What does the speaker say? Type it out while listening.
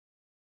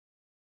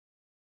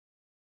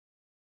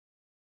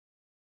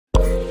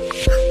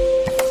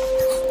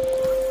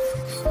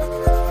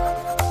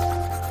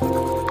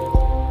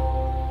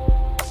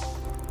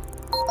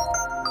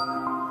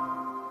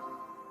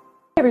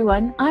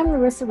everyone, I'm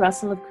Larissa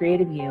Russell of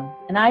Creative You,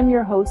 and I'm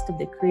your host of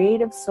the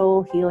Creative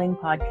Soul Healing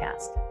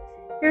Podcast.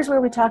 Here's where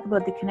we talk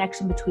about the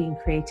connection between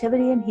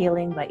creativity and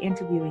healing by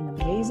interviewing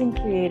amazing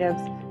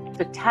creatives,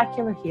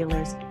 spectacular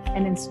healers,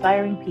 and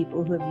inspiring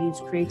people who have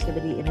used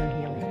creativity in their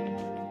healing.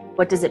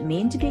 What does it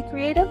mean to be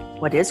creative?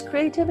 What is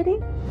creativity?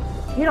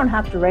 You don't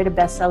have to write a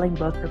best-selling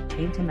book or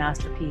paint a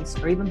masterpiece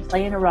or even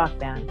play in a rock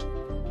band.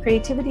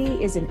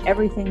 Creativity is in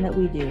everything that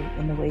we do,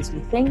 in the ways we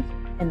think,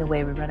 in the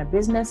way we run a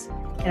business.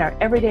 In our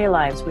everyday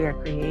lives, we are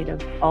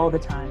creative all the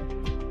time.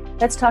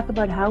 Let's talk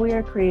about how we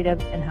are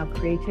creative and how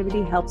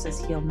creativity helps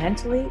us heal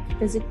mentally,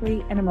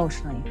 physically, and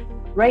emotionally,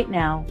 right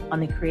now on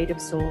the Creative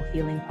Soul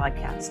Healing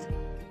Podcast.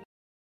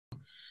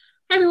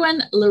 Hi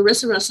everyone,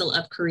 Larissa Russell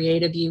of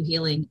Creative You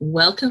Healing.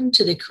 Welcome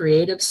to the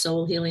Creative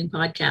Soul Healing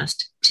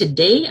Podcast.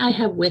 Today I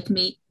have with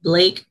me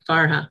Blake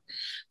Farha.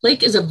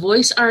 Blake is a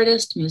voice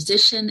artist,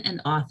 musician,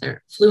 and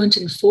author, fluent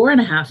in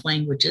 4.5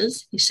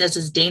 languages. He says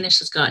his Danish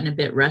has gotten a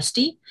bit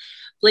rusty.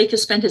 Blake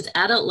has spent his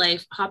adult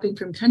life hopping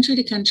from country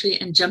to country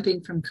and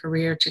jumping from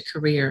career to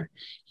career.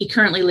 He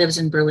currently lives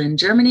in Berlin,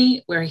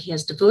 Germany, where he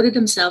has devoted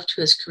himself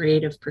to his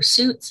creative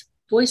pursuits,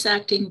 voice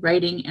acting,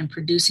 writing, and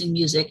producing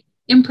music,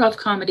 improv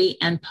comedy,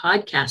 and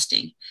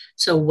podcasting.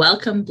 So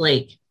welcome,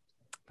 Blake.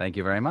 Thank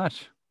you very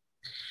much.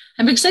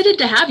 I'm excited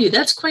to have you.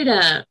 That's quite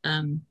a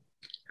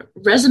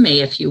resume,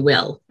 if you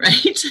will,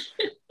 right?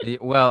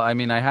 Well, I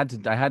mean, I had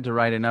to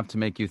write enough to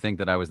make you think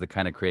that I was the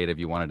kind of creative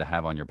you wanted to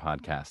have on your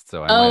podcast.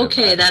 So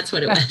that's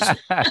what it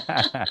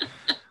was.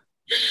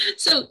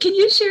 So can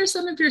you share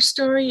some of your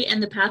story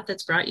and the path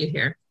that's brought you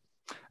here?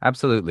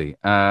 Absolutely.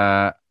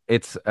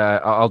 It's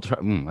I'll try.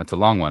 It's a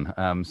long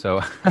one,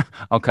 so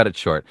I'll cut it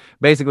short.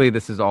 Basically,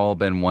 this has all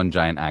been one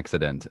giant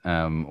accident.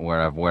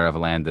 Where I've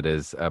landed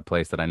is a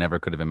place that I never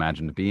could have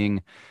imagined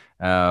being.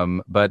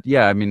 But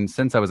yeah, I mean,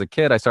 since I was a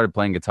kid, I started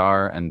playing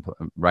guitar and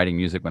writing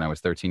music when I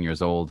was 13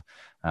 years old,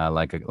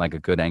 like a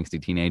good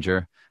angsty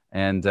teenager.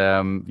 And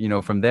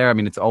from there, I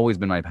mean, it's always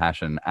been my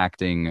passion: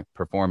 acting,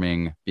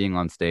 performing, being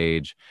on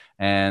stage.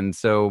 And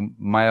so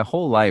my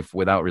whole life,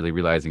 without really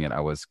realizing it,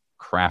 I was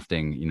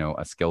crafting,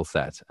 a skill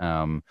set.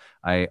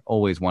 I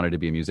always wanted to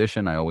be a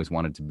musician. I always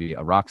wanted to be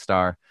a rock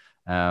star.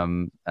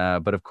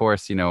 But of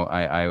course,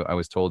 I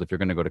was told if you're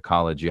going to go to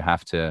college, you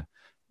have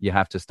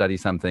to study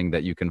something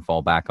that you can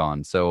fall back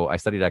on. So I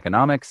studied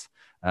economics,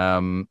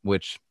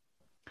 which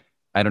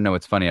I don't know.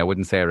 It's funny. I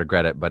wouldn't say I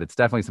regret it, but it's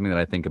definitely something that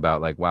I think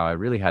about. Like, wow, I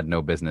really had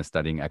no business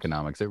studying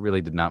economics. It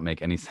really did not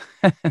make any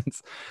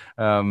sense.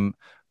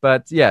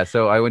 But yeah,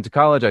 so I went to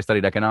college, I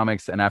studied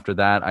economics, and after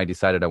that, I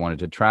decided I wanted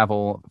to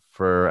travel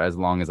for as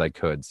long as I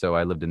could. So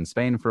I lived in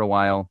Spain for a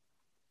while.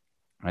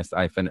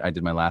 I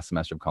did my last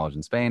semester of college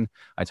in Spain.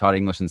 I taught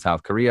English in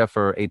South Korea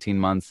for 18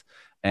 months.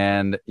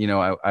 And,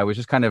 I was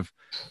just kind of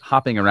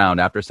hopping around.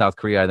 After South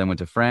Korea, I then went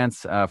to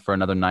France for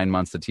another 9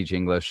 months to teach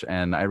English.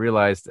 And I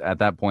realized at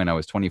that point, I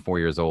was 24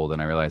 years old.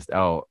 And I realized,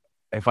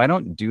 if I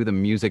don't do the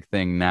music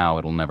thing now,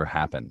 it'll never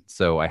happen.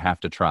 So I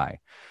have to try.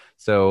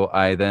 So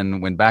I then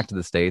went back to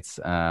the States,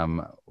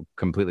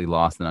 completely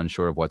lost and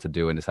unsure of what to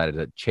do, and decided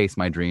to chase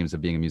my dreams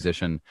of being a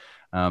musician.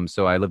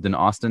 So I lived in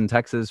Austin,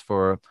 Texas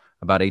for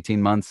about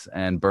 18 months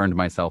and burned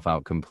myself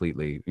out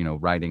completely,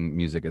 writing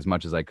music as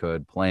much as I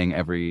could, playing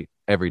every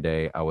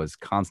day. I was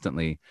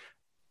constantly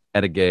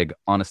at a gig,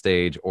 on a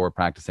stage, or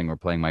practicing or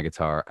playing my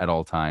guitar at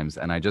all times.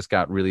 And I just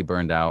got really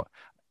burned out.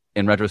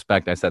 In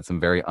retrospect, I set some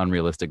very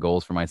unrealistic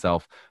goals for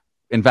myself.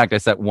 In fact, I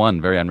set one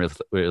very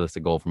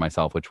unrealistic goal for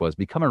myself, which was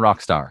become a rock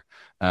star.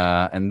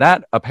 And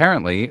that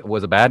apparently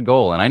was a bad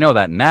goal. And I know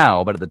that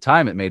now, but at the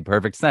time it made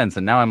perfect sense.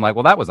 And now I'm like,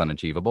 well, that was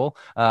unachievable.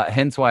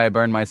 Hence why I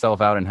burned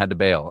myself out and had to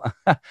bail.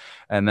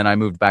 And then I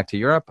moved back to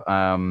Europe.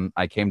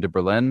 I came to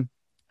Berlin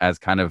as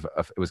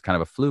it was kind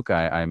of a fluke.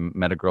 I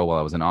met a girl while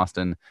I was in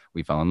Austin.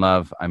 We fell in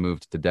love. I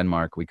moved to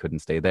Denmark. We couldn't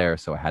stay there,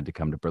 so I had to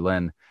come to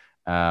Berlin.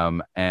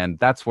 And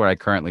that's where I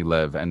currently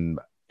live. And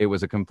it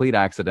was a complete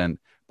accident,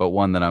 but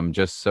one that I'm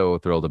just so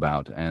thrilled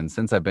about. And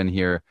since I've been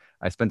here,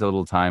 I spent a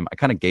little time, I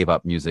kind of gave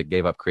up music,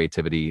 gave up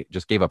creativity,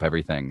 just gave up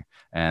everything,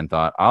 and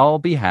thought I'll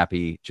be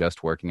happy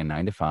just working a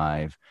 9 to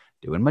 5,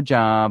 doing my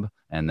job,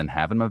 and then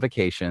having my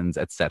vacations,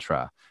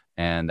 etc.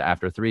 And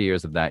after 3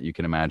 years of that, you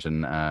can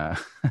imagine I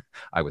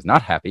was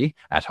not happy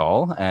at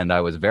all. And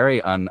I was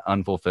very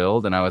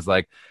unfulfilled. And I was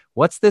like,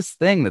 what's this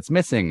thing that's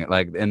missing,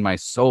 like in my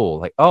soul?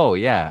 Like, oh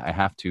yeah, I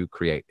have to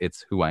create.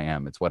 It's who I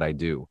am. It's what I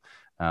do.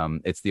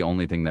 It's the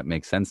only thing that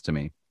makes sense to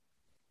me.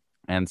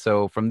 And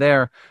so from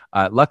there,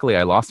 luckily,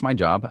 I lost my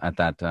job at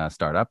that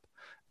startup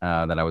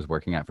that I was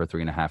working at for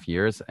 3.5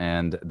 years.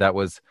 And that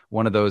was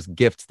one of those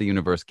gifts the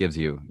universe gives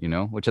you,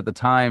 which at the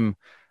time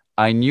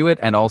I knew it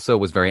and also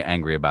was very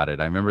angry about it.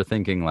 I remember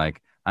thinking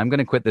like, I'm going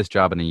to quit this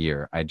job in a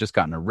year. I had just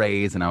gotten a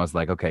raise and I was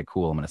like, okay,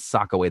 cool. I'm going to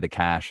sock away the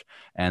cash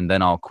and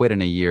then I'll quit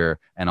in a year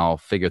and I'll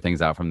figure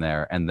things out from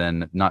there. And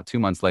then not 2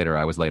 months later,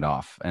 I was laid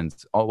off, and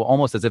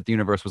almost as if the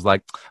universe was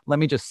like, let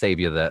me just save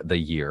you the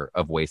year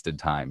of wasted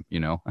time,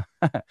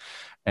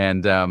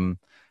 And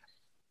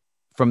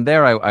from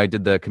there, I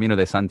did the Camino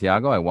de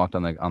Santiago. I walked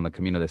on the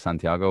Camino de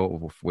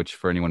Santiago, which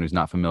for anyone who's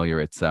not familiar,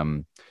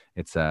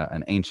 It's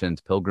an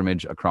ancient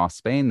pilgrimage across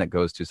Spain that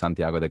goes to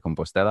Santiago de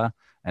Compostela,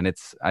 and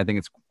I think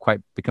it's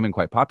quite becoming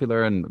quite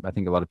popular, and I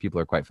think a lot of people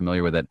are quite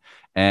familiar with it.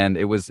 And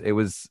it was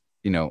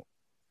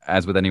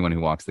as with anyone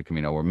who walks the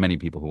Camino, or many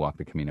people who walk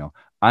the Camino,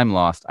 I'm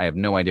lost. I have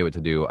no idea what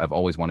to do. I've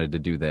always wanted to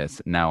do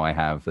this. Now I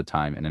have the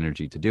time and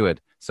energy to do it,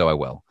 so I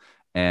will.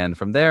 And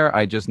from there,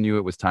 I just knew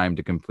it was time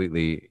to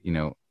completely,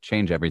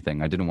 change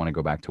everything. I didn't want to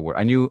go back to work.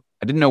 I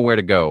didn't know where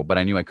to go, but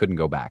I knew I couldn't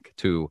go back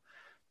to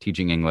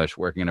teaching English,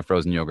 working in a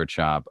frozen yogurt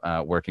shop,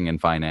 working in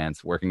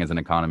finance, working as an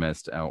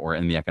economist or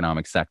in the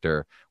economic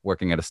sector,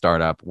 working at a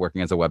startup,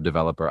 working as a web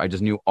developer. I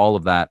just knew all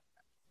of that.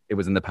 It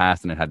was in the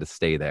past and it had to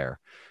stay there.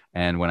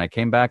 And when I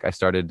came back, I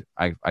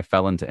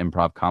fell into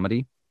improv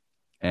comedy,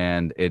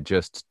 and it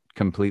just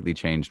completely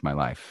changed my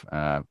life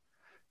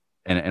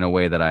in a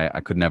way that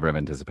I could never have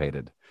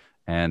anticipated.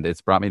 And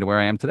it's brought me to where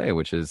I am today,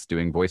 which is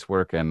doing voice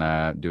work and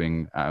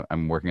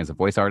I'm working as a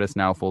voice artist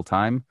now full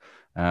time.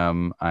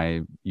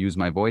 I use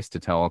my voice to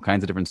tell all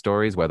kinds of different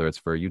stories, whether it's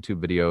for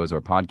YouTube videos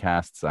or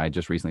podcasts. I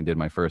just recently did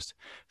my first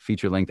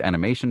feature-length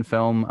animation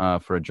film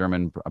for a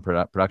German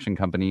production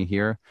company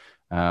here.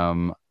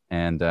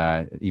 And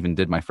even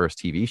did my first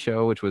TV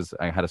show,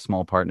 I had a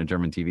small part in a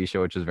German TV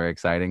show, which was very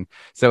exciting.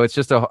 So it's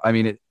just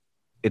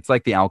it's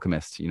like The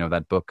Alchemist,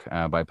 that book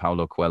by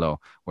Paulo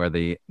Coelho, where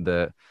the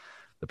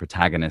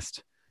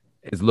protagonist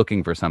is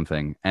looking for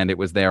something, and it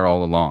was there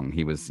all along.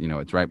 He was,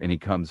 it's right, and he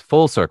comes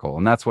full circle.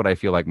 And that's what I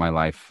feel like my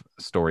life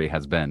story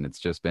has been. It's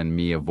just been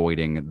me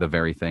avoiding the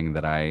very thing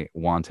that I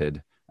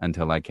wanted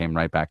until I came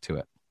right back to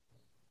it.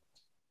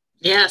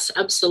 Yes,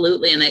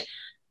 absolutely. And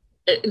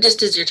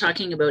just as you're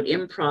talking about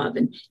improv,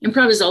 and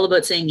improv is all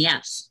about saying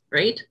yes,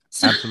 right?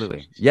 So,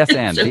 absolutely. Yes.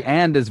 And the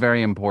and is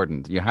very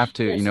important. You have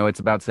to, yes. It's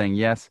about saying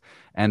yes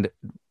and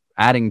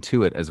adding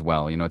to it as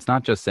well. It's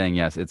not just saying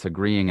yes, it's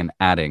agreeing and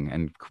adding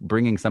and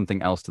bringing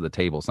something else to the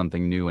table,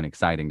 something new and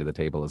exciting to the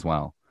table as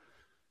well.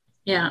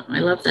 Yeah, I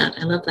love that.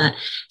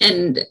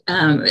 And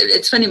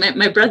it's funny,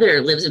 my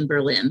brother lives in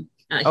Berlin.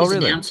 He's really?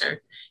 A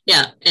dancer.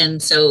 Yeah.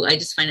 And so I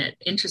just find it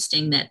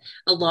interesting that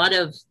a lot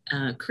of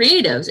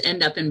creatives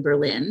end up in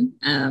Berlin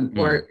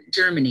or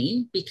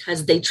Germany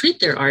because they treat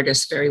their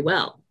artists very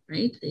well,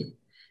 right?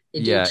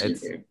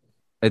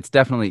 It's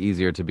definitely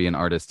easier to be an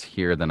artist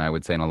here than I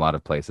would say in a lot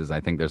of places. I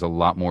think there's a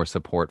lot more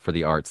support for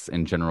the arts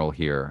in general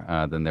here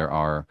than there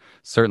are,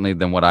 certainly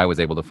than what I was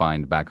able to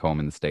find back home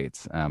in the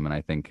States. And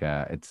I think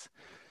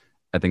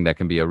I think that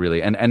can be a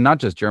really, and not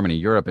just Germany,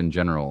 Europe in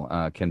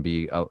general can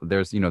be,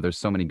 there's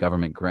so many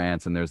government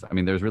grants, and there's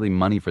really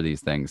money for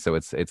these things. So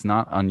it's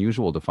not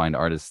unusual to find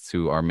artists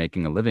who are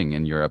making a living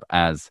in Europe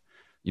as,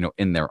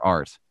 in their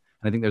art.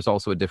 And I think there's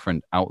also a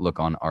different outlook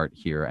on art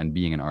here and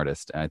being an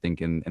artist. I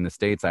think in the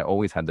States, I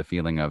always had the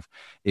feeling of,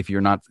 if you're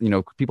not,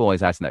 people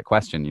always ask that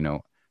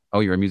question, oh,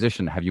 you're a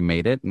musician, have you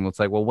made it? And it's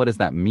like, well, what does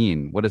that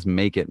mean? What does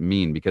make it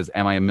mean? Because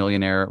am I a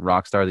millionaire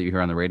rock star that you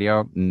hear on the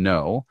radio?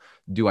 No.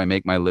 Do I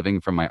make my living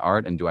from my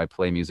art, and do I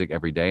play music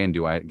every day, and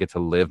do I get to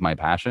live my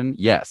passion?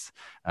 Yes.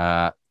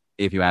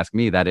 If you ask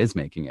me, that is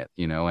making it,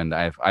 and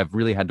I've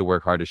really had to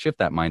work hard to shift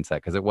that mindset,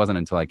 because it wasn't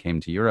until I came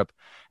to Europe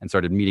and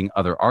started meeting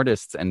other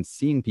artists and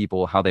seeing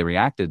people, how they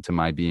reacted to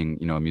my being,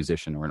 a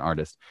musician or an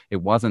artist. It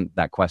wasn't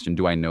that question,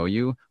 do I know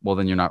you? Well,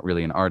 then you're not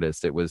really an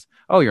artist. It was,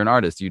 oh, you're an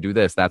artist. You do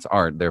this, that's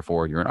art.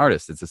 Therefore, you're an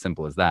artist. It's as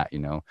simple as that,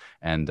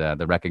 and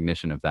the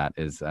recognition of that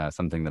is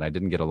something that I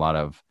didn't get a lot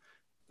of.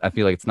 I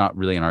feel like it's not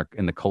really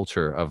in the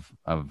culture of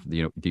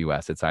the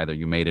US. It's either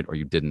you made it or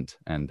you didn't.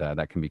 And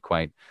that can be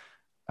quite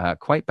bad,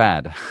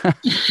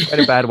 quite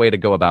a bad way to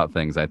go about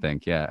things, I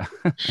think. Yeah.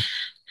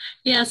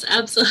 Yes,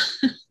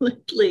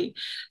 absolutely.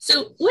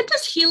 So what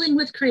does healing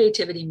with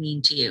creativity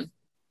mean to you?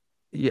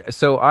 Yeah,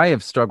 so I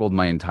have struggled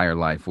my entire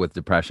life with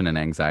depression and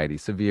anxiety,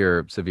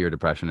 severe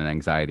depression and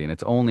anxiety. And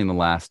it's only in the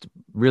last,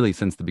 really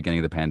since the beginning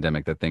of the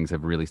pandemic, that things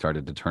have really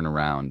started to turn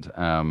around.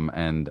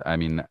 And I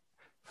mean,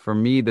 for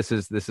me, this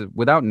is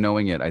without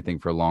knowing it, I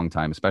think for a long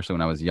time, especially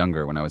when I was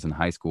younger, when I was in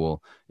high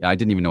school, I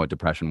didn't even know what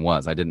depression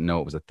was. I didn't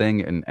know it was a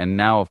thing. And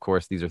now, of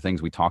course, these are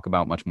things we talk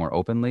about much more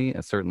openly.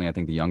 Certainly, I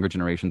think the younger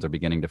generations are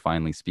beginning to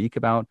finally speak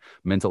about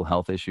mental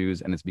health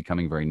issues, and it's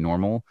becoming very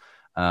normal.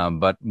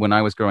 But when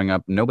I was growing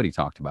up, nobody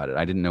talked about it.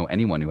 I didn't know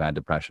anyone who had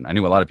depression. I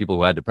knew a lot of people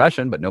who had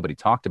depression, but nobody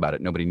talked about it.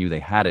 Nobody knew they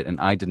had it.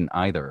 And I didn't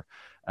either,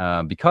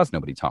 because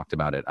nobody talked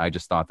about it. I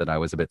just thought that I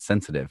was a bit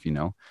sensitive,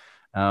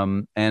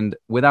 and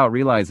without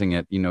realizing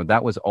it,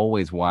 that was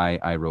always why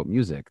I wrote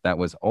music. That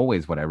was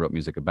always what I wrote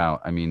music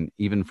about. I mean,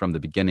 even from the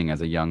beginning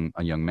as a young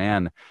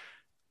man,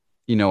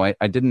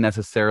 I didn't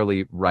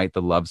necessarily write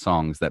the love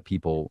songs that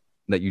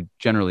you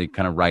generally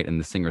kind of write in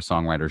the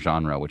singer-songwriter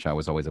genre, which I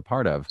was always a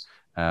part of.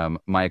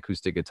 My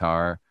acoustic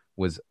guitar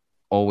was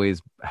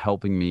always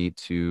helping me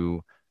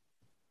to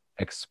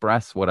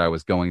express what I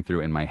was going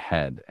through in my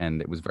head.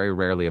 And it was very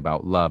rarely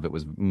about love. It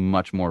was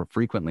much more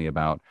frequently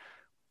about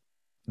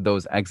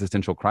those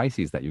existential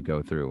crises that you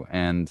go through.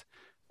 And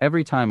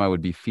every time I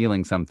would be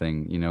feeling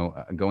something,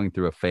 going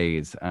through a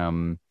phase,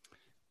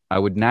 I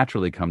would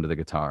naturally come to the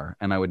guitar,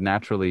 and I would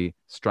naturally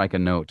strike a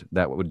note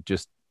that would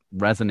just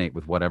resonate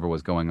with whatever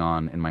was going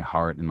on in my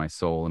heart, in my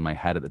soul, in my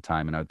head at the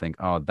time. And I would think,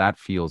 oh, that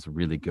feels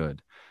really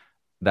good.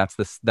 That's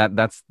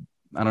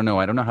I don't know.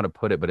 I don't know how to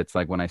put it, but it's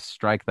like when I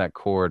strike that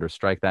chord or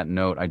strike that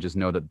note, I just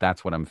know that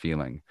that's what I'm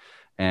feeling.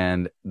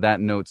 And that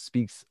note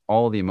speaks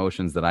all the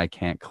emotions that I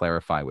can't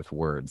clarify with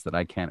words, that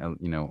I can't,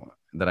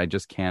 that I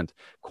just can't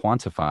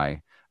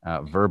quantify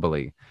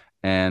verbally.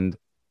 And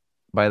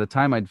by the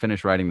time I'd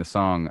finish writing the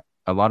song,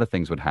 a lot of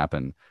things would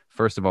happen.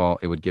 First of all,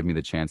 it would give me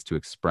the chance to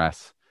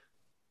express,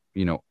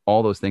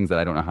 all those things that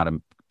I don't know how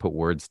to put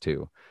words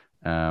to,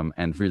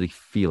 and really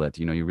feel it.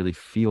 You really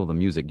feel the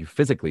music. You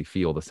physically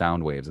feel the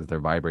sound waves as they're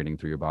vibrating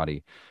through your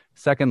body.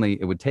 Secondly,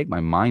 it would take my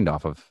mind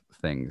off of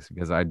things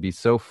because I'd be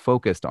so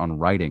focused on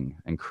writing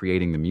and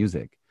creating the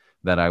music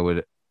that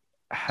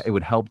it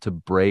would help to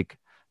break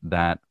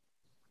that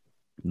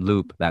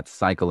loop, that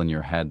cycle in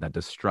your head, that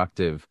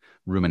destructive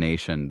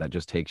rumination that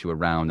just takes you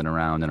around and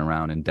around and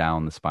around and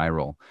down the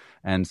spiral.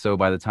 And so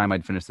by the time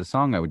I'd finish the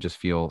song, I would just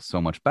feel so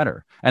much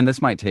better. And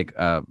this might take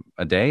a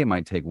day, it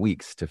might take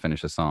weeks to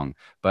finish a song,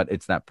 but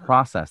it's that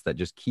process that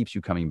just keeps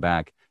you coming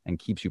back and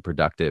keeps you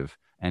productive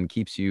and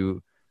keeps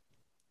you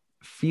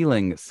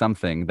feeling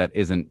something that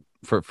isn't,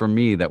 for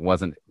me, that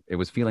wasn't, it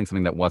was feeling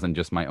something that wasn't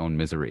just my own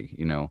misery,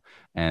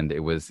 and it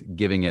was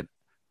giving it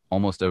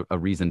almost a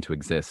reason to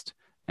exist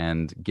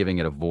and giving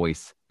it a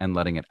voice and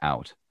letting it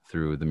out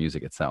through the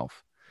music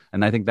itself.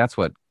 And I think that's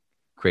what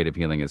creative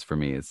healing is for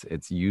me.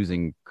 It's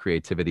using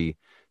creativity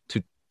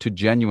to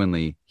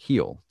genuinely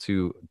heal,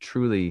 to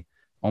truly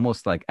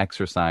almost like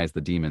exorcise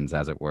the demons,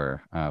 as it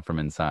were, from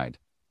inside.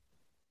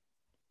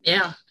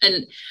 Yeah.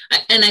 And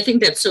I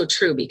think that's so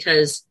true,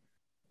 because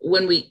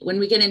when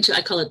we get into,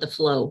 I call it the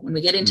flow, when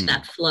we get into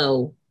that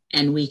flow,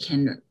 and we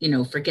can,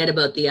 forget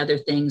about the other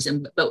things.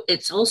 But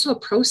it's also a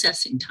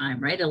processing time,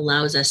 right? It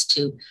allows us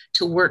to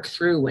work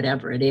through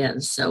whatever it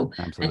is. So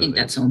absolutely. I think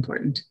that's so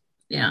important.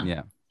 Yeah.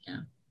 Yeah. Yeah.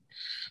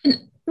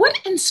 And what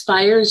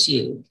inspires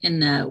you in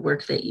the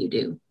work that you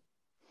do?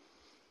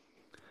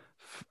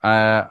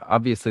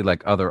 Obviously,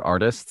 like other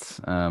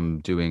artists,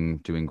 doing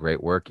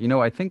great work.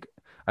 I think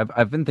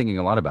I've been thinking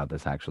a lot about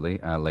this actually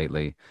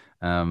lately,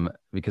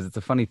 because it's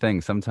a funny thing.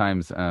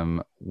 Sometimes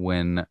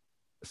when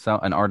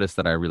an artist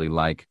that I really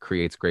like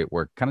creates great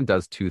work, kind of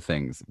does two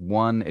things.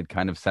 One, it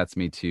kind of sets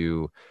me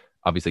to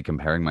obviously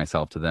comparing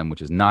myself to them,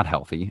 which is not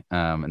healthy.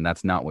 And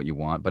that's not what you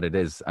want, but it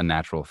is a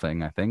natural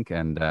thing, I think.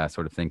 And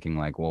sort of thinking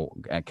like, well,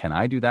 can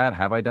I do that?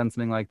 Have I done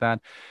something like that?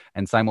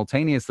 And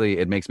simultaneously,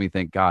 it makes me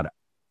think, God,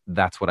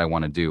 that's what I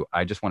want to do.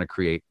 I just want to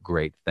create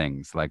great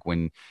things. Like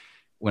when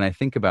I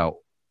think about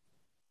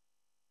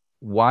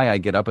why I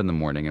get up in the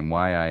morning and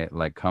why I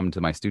like come to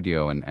my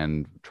studio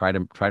and try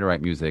to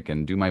write music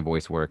and do my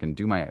voice work and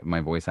do my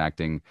voice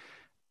acting,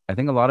 I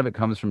think a lot of it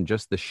comes from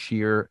just the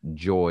sheer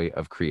joy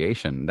of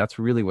creation. That's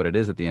really what it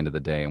is at the end of the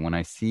day. And when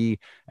I see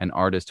an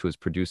artist who has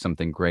produced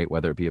something great,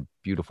 whether it be a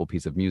beautiful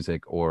piece of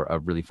music or a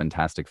really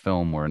fantastic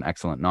film or an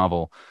excellent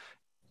novel,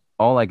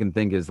 all I can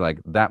think is like,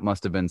 that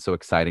must have been so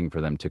exciting for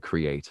them to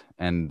create.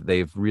 And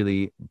they've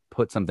really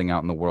put something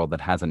out in the world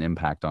that has an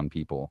impact on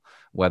people,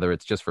 whether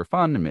it's just for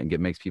fun and it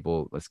makes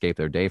people escape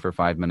their day for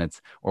 5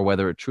 minutes, or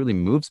whether it truly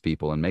moves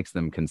people and makes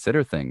them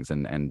consider things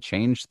and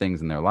change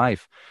things in their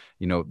life.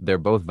 They're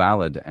both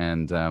valid.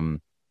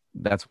 And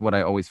that's what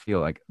I always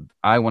feel like.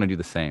 I want to do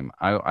the same.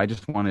 I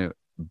just want to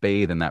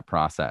bathe in that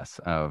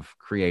process of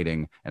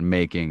creating and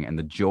making and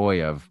the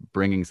joy of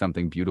bringing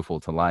something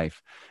beautiful to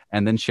life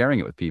and then sharing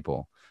it with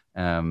people.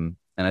 And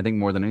I think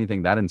more than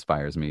anything, that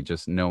inspires me,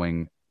 just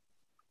knowing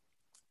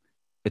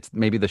it's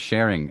maybe the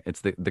sharing, it's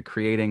the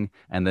creating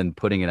and then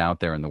putting it out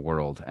there in the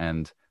world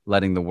and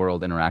letting the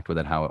world interact with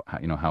it how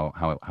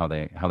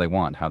they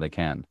want, how they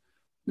can.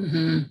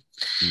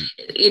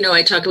 Mm-hmm.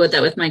 I talk about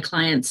that with my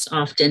clients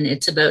often.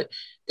 It's about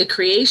the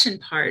creation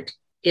part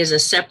is a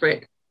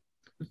separate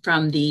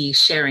from the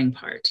sharing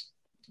part.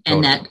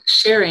 And that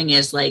sharing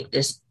is like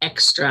this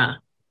extra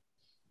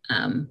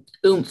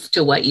oomph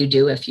to what you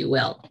do, if you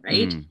will,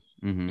 right?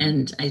 Mm-hmm.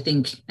 And I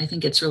think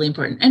it's really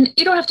important. And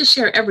you don't have to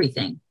share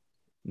everything,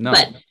 no.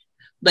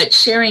 But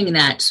sharing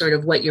that sort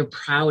of what you're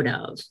proud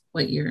of,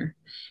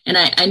 and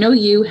I know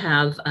you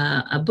have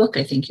a book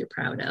I think you're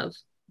proud of.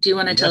 Do you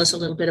want to tell us a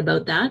little bit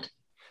about that?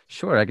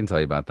 Sure, I can tell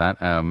you about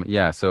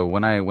that. So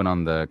when I went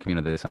on the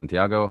Camino de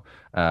Santiago,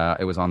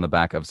 it was on the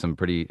back of some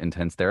pretty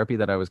intense therapy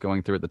that I was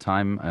going through at the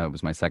time. It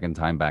was my second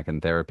time back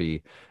in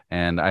therapy,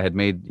 and I had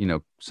made,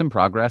 some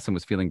progress and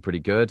was feeling pretty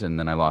good. And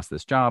then I lost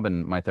this job,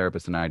 and my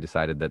therapist and I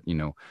decided that,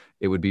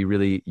 it would be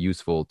really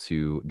useful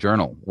to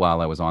journal while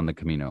I was on the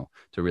Camino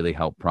to really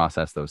help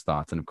process those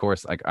thoughts. And of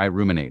course, like I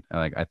ruminate,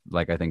 I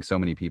think so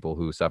many people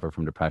who suffer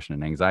from depression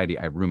and anxiety,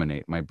 I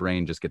ruminate. My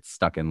brain just gets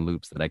stuck in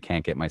loops that I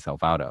can't get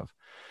myself out of.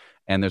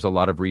 And there's a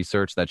lot of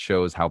research that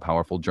shows how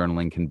powerful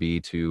journaling can be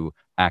to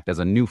act as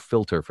a new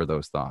filter for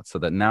those thoughts, so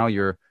that now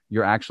you're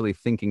actually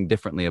thinking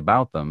differently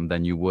about them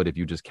than you would if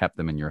you just kept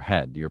them in your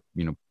head. You're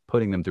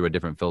putting them through a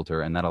different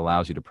filter, and that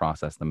allows you to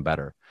process them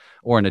better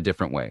or in a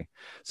different way.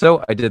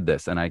 So I did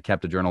this, and I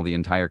kept a journal the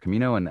entire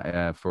Camino,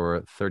 and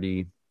for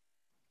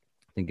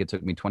think it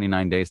took me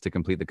 29 days to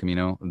complete the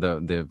Camino,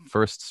 the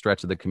first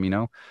stretch of the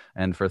Camino.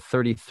 And for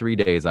 33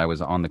 days, I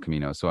was on the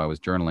Camino. So I was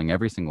journaling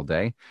every single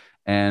day.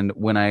 And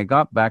when I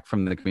got back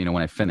from the Camino,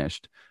 when I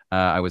finished,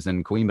 I was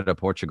in Coimbra,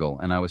 Portugal,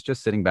 and I was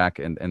just sitting back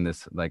in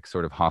this like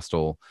sort of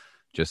hostel,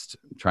 just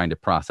trying to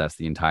process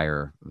the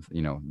entire,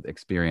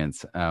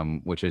 experience,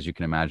 which, as you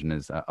can imagine,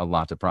 is a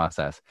lot to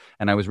process.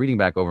 And I was reading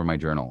back over my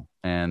journal,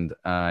 and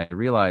I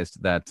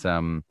realized that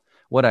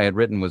what I had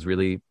written was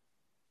really,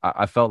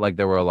 I felt like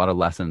there were a lot of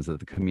lessons that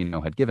the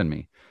Camino had given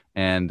me,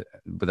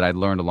 but that I'd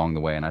learned along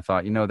the way. And I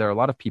thought, there are a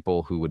lot of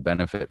people who would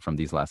benefit from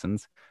these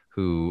lessons,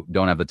 who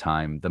don't have the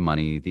time, the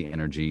money, the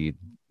energy,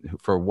 who,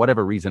 for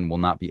whatever reason, will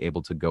not be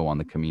able to go on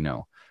the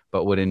Camino,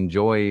 but would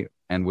enjoy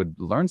and would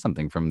learn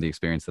something from the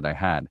experience that I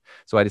had.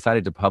 So I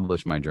decided to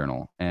publish my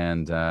journal,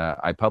 and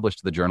I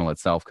published the journal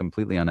itself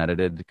completely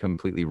unedited,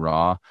 completely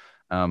raw,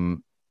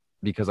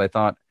 because I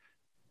thought,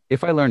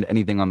 if I learned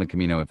anything on the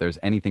Camino, if there's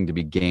anything to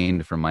be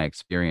gained from my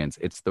experience,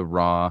 it's the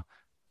raw,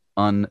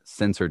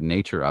 uncensored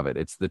nature of it.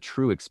 It's the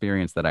true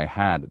experience that I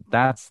had.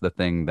 That's the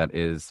thing that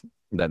is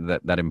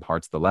that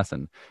imparts the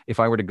lesson. If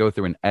I were to go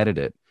through and edit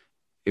it,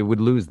 it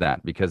would lose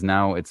that, because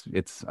now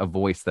it's a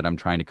voice that I'm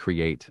trying to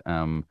create.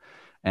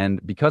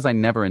 And because I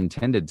never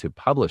intended to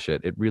publish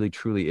it, it really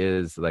truly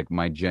is like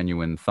my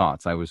genuine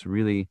thoughts. I was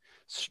really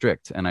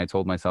strict, and I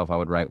told myself I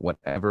would write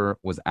whatever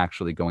was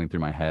actually going through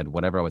my head,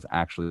 whatever I was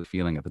actually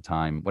feeling at the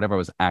time, whatever I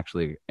was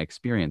actually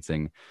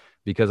experiencing,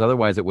 because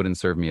otherwise it wouldn't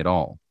serve me at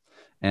all.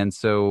 And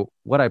so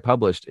what I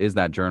published is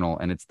that journal,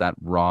 and it's that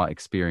raw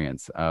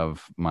experience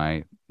of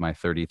my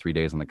 33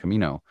 days on the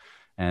Camino.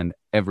 And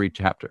every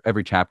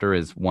chapter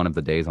is one of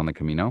the days on the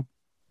Camino.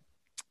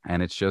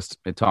 And it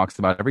talks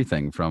about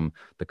everything from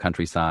the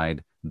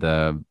countryside,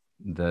 the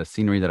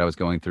scenery that I was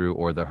going through,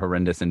 or the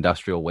horrendous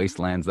industrial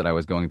wastelands that I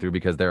was going through,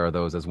 because there are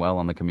those as well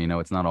on the Camino.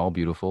 It's not all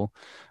beautiful.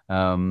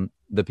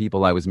 The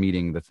people I was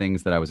meeting, the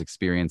things that I was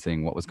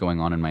experiencing, what was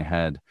going on in my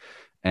head.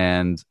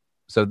 And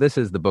so this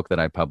is the book that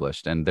I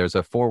published. And there's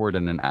a foreword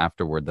and an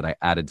afterword that I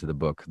added to the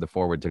book. The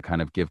foreword to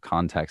kind of give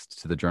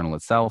context to the journal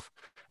itself,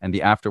 and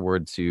the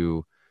afterword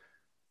to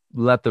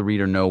let the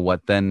reader know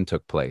what then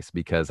took place,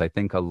 because I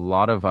think a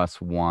lot of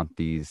us want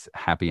these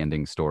happy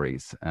ending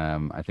stories.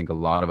 I think a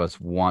lot of us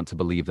want to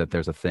believe that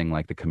there's a thing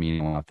like the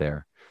Camino out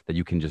there, that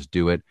you can just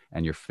do it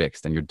and you're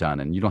fixed and you're done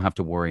and you don't have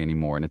to worry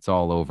anymore and it's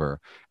all over.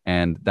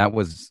 And that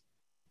was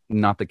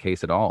not the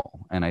case at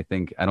all. And I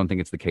don't think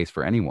it's the case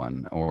for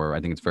anyone, or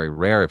I think it's very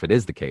rare if it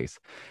is the case.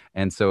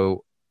 And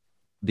so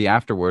the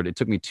afterword, it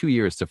took me 2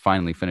 years to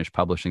finally finish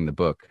publishing the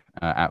book,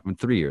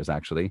 3 years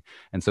actually.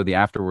 And so the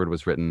afterword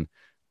was written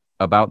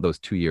about those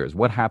 2 years.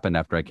 What happened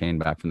after I came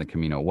back from the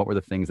Camino? What were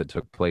the things that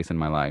took place in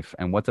my life?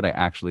 And what did I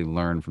actually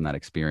learn from that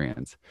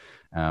experience?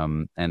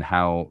 And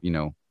how,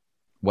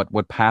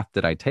 what path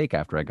did I take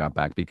after I got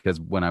back?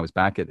 Because when I was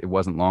back, it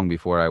wasn't long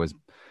before I was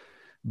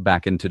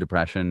back into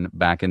depression,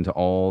 back into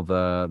all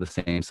the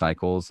same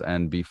cycles.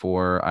 And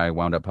before I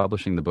wound up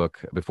publishing the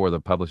book, before the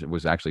publish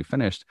was actually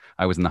finished,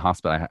 I was in the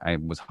hospital. I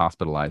was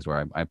hospitalized,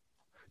 where I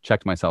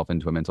checked myself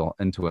into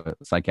a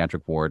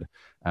psychiatric ward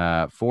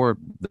for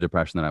the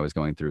depression that I was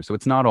going through. So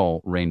it's not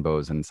all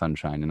rainbows and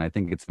sunshine. And I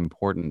think it's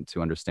important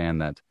to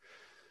understand that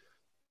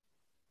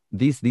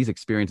these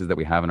experiences that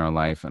we have in our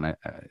life, and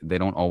they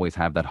don't always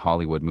have that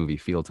Hollywood movie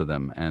feel to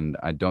them. And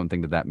I don't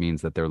think that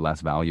means that they're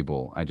less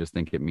valuable. I just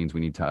think it means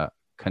we need to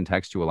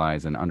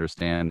contextualize and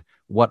understand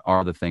what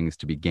are the things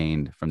to be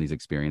gained from these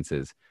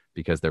experiences,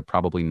 because they're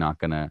probably not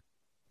going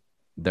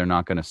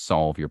to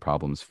solve your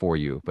problems for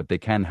you, but they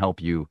can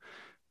help you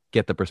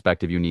get the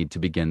perspective you need to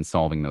begin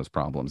solving those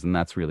problems. And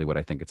that's really what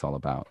I think it's all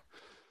about.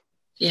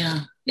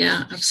 Yeah,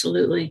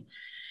 absolutely.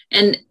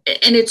 And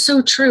it's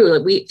so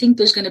true. We think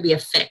there's going to be a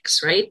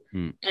fix, right?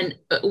 And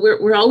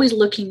we're always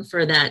looking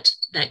for that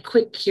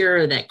quick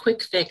cure, that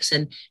quick fix,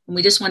 and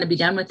we just want to be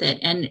done with it.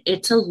 And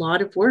it's a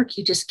lot of work.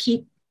 You just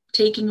keep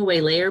taking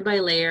away layer by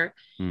layer.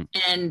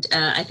 And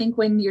I think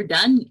when you're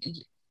done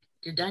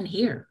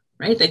here,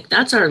 right? Like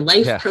that's our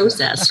life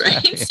process,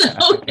 right? So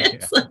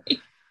it's like,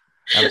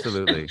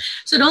 absolutely.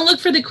 So don't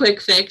look for the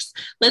quick fix.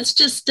 Let's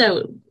just,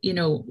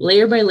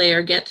 layer by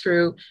layer, get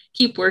through,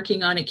 keep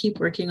working on it,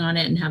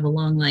 and have a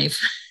long life.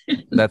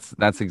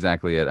 That's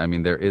exactly it. I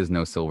mean, there is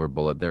no silver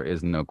bullet. There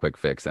is no quick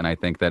fix. And I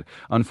think that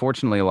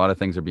unfortunately, a lot of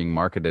things are being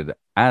marketed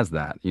as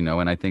that,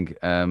 and I think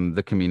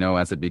the Camino,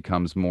 as it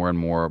becomes more and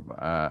more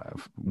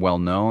well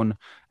known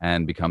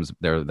and becomes,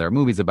 there are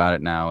movies about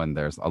it now, and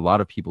there's a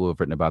lot of people who have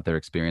written about their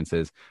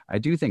experiences. I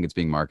do think it's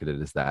being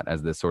marketed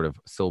as this sort of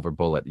silver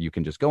bullet. You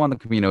can just go on the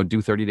Camino,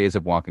 do 30 days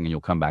of walking, and you'll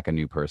come back a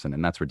new person.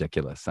 And that's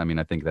ridiculous. I mean,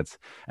 I think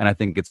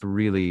it's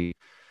really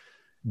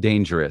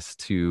dangerous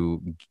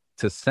to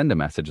send a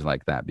message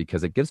like that,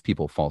 because it gives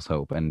people false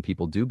hope, and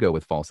people do go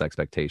with false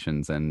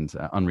expectations and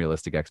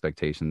unrealistic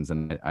expectations.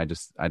 And I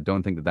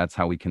don't think that that's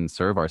how we can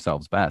serve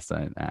ourselves best.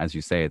 As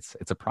you say,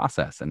 it's a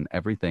process, and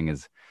everything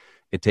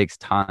it takes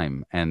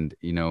time. And,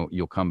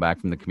 you'll come back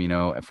from the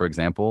Camino, for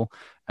example,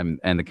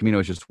 and the Camino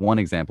is just one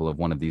example of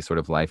one of these sort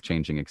of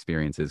life-changing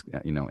experiences,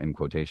 in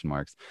quotation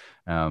marks,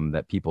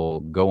 that people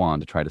go on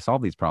to try to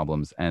solve these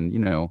problems. And,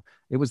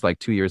 it was like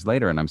 2 years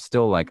later and I'm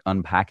still like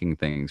unpacking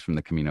things from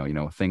the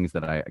Camino, things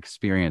that I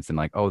experienced and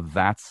like, oh,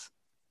 that's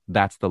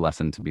the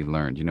lesson to be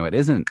learned. It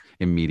isn't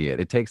immediate.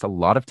 It takes a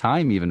lot of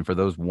time even for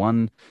those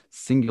one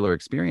singular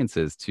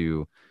experiences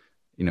to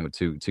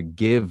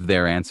give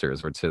their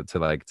answers or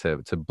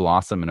to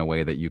blossom in a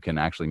way that you can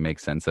actually make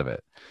sense of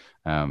it.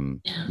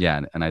 And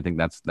I think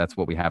that's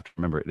what we have to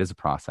remember. It is a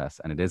process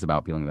and it is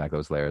about peeling back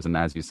those layers. And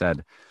as you said,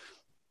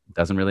 it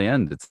doesn't really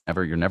end.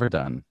 You're never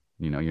done.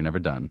 You're never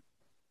done.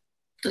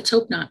 Let's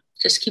hope not.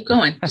 Just keep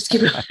going. Just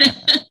keep going.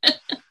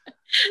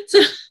 So,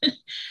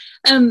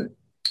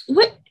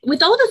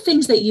 with all the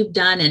things that you've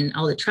done and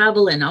all the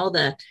travel and all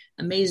the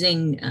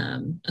amazing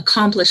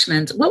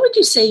accomplishments, what would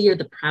you say you're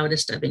the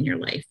proudest of in your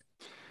life?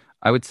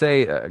 I would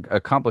say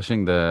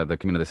accomplishing the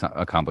Camino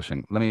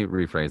accomplishing. Let me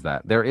rephrase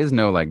that. There is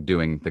no like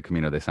doing the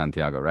Camino de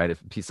Santiago, right?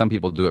 Some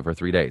people do it for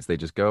 3 days. They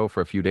just go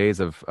for a few days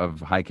of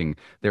hiking.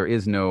 There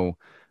is no,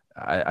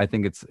 I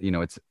think it's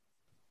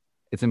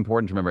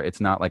important to remember it's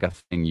not like a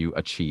thing you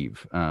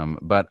achieve.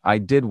 But I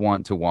did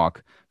want to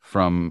walk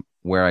from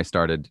where I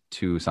started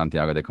to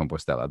Santiago de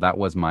Compostela. That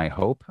was my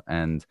hope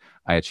and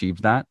I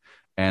achieved that.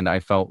 And I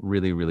felt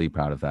really, really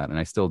proud of that. And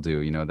I still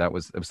do. It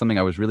was something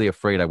I was really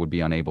afraid I would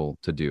be unable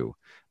to do.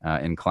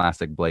 In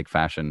classic Blake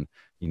fashion,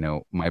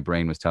 my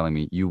brain was telling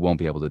me, you won't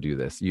be able to do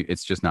this.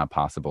 It's just not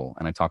possible.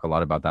 And I talk a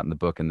lot about that in the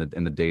book. In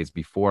the days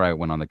before I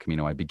went on the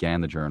Camino, I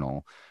began the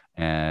journal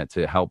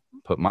to help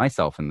put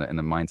myself in the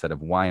mindset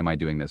of why am I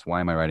doing this? Why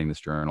am I writing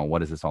this journal?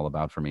 What is this all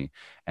about for me?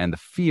 And the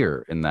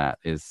fear in that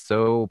is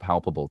so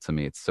palpable to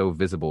me. It's so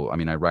visible. I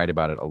mean, I write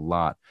about it a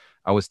lot.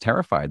 I was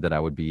terrified that I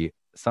would be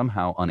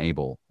somehow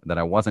unable, that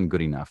I wasn't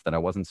good enough, that I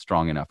wasn't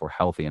strong enough or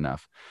healthy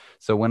enough.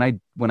 So when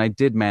I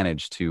did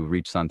manage to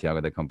reach Santiago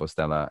de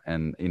Compostela,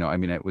 and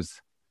it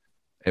was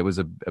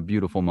a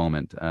beautiful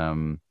moment,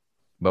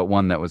 but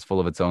one that was full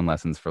of its own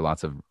lessons for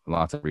lots of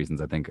reasons.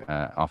 I think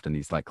often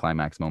these like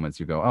climax moments,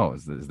 you go, oh,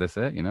 is this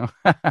it?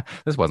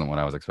 This wasn't what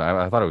I was expecting.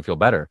 I thought it would feel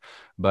better,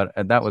 but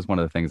that was one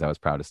of the things I was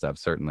proudest of,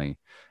 certainly.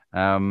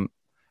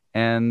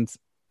 And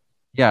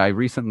yeah, I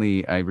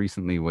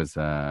recently was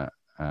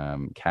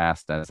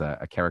cast as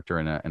a character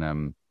in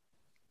an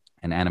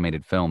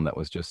animated film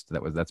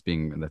that's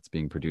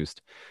being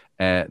produced.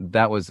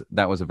 That was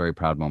a very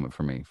proud moment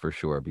for me, for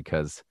sure,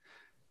 because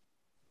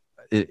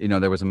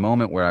there was a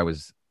moment where I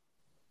was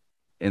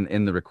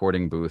in the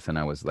recording booth and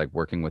I was like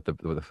working with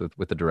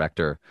the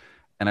director,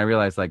 and I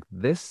realized like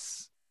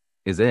this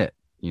is it,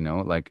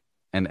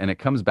 and it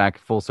comes back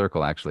full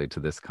circle actually to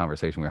this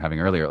conversation we were having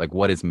earlier. Like,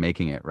 what is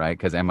making it, right?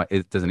 Because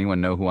does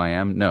anyone know who I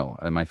am? No.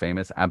 Am I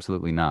famous?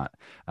 Absolutely not.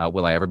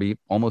 Will I ever be?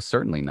 Almost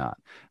certainly not.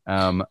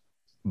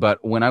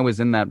 But when I was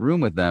in that room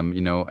with them,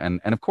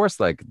 and of course,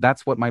 like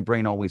that's what my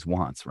brain always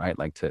wants, right?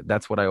 Like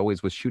that's what I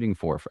always was shooting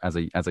for as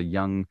a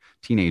young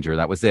teenager.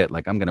 That was it.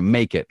 Like, I'm going to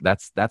make it.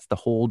 That's the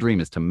whole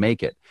dream, is to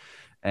make it.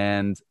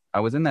 And I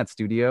was in that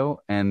studio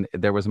and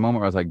there was a moment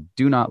where I was like,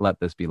 do not let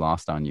this be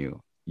lost on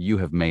you. You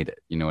have made it.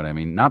 You know what I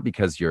mean? Not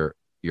because you're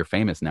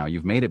famous now.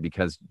 You've made it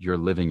because you're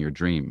living your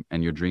dream,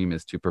 and your dream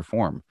is to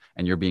perform,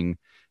 and you're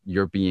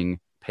being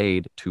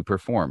paid to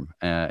perform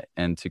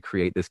and to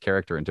create this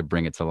character and to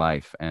bring it to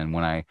life. And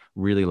when I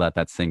really let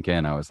that sink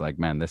in, I was like,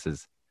 man, this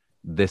is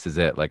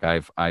it. Like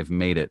I've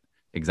made it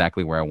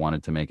exactly where I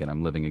wanted to make it.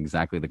 I'm living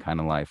exactly the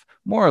kind of life,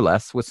 more or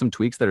less, with some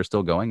tweaks that are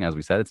still going. As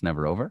we said, it's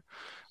never over.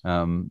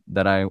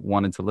 That I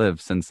wanted to live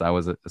since I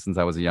was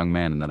a young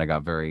man, and that I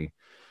got very,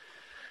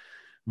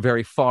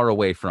 very far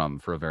away from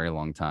for a very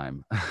long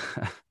time.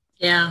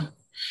 Yeah.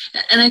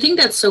 And I think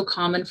that's so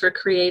common for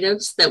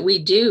creatives, that we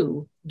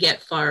do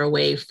get far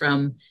away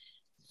from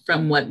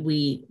what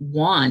we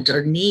want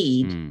or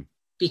need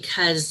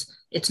because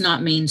it's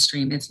not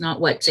mainstream. It's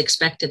not what's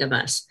expected of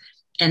us.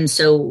 And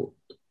so,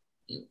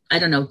 I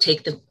don't know,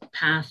 take the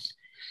path,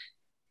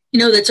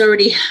 that's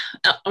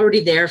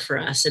already there for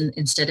us, and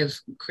instead of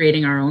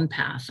creating our own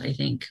path, I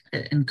think,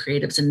 and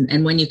creatives.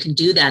 And when you can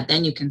do that,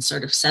 then you can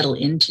sort of settle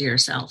into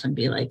yourself and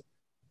be like,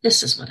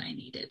 this is what I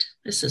needed.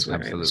 This is where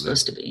Absolutely. I was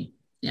supposed to be.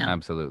 Yeah.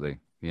 Absolutely.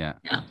 Yeah.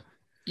 Yeah.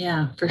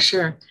 Yeah, for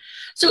sure.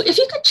 So if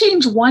you could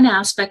change one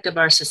aspect of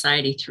our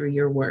society through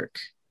your work,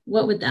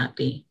 what would that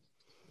be?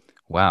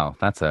 Wow,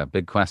 that's a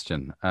big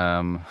question.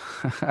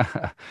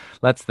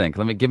 Let's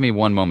think. Give me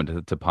one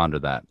moment to ponder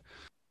that.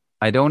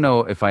 I don't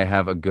know if I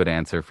have a good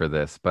answer for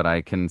this, but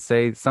I can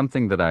say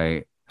something that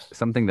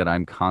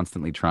I'm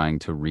constantly trying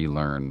to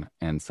relearn,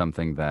 and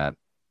something that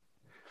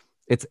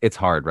it's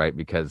hard, right?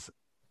 Because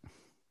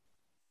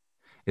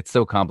it's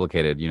so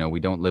complicated. We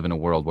don't live in a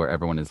world where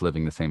everyone is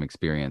living the same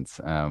experience.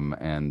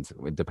 And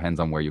it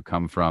depends on where you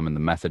come from, and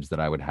the message that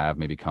I would have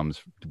maybe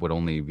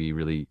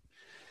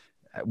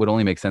would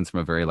only make sense from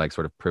a very like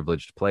sort of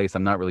privileged place.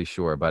 I'm not really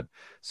sure, but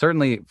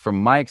certainly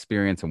from my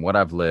experience and what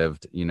I've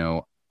lived,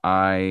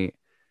 I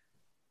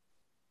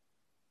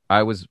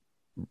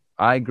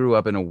I grew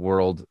up in a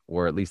world,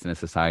 or at least in a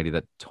society,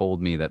 that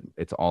told me that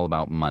it's all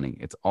about money.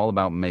 It's all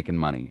about making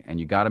money, and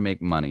you got to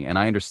make money. And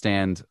I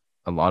understand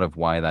a lot of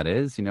why that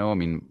is. I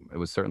mean, it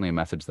was certainly a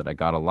message that I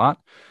got a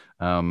lot,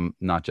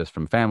 not just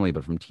from family,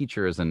 but from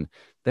teachers. And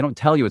they don't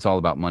tell you it's all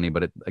about money,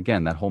 but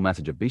again, that whole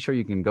message of be sure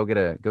you can go get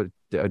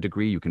a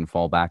degree you can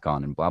fall back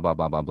on, and blah, blah,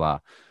 blah, blah, blah.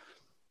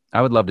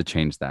 I would love to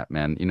change that,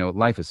 man.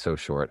 Life is so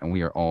short, and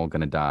we are all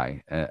going to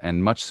die,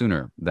 and much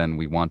sooner than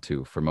we want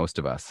to for most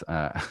of us.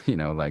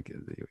 Like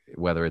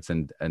whether it's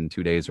in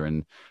 2 days or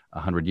in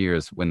 100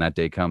 years, when that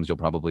day comes, you'll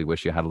probably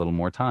wish you had a little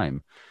more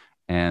time.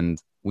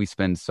 And we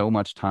spend so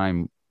much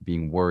time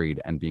being worried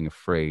and being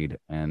afraid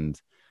and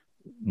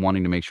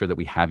wanting to make sure that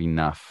we have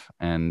enough.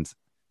 And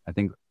I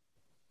think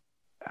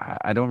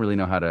I don't really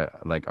know how to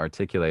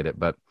articulate it,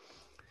 but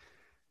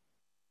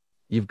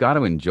you've got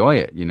to enjoy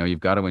it. You've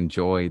got to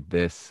enjoy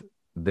this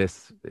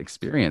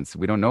experience.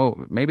 We don't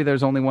know. Maybe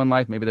there's only one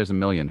life. Maybe there's a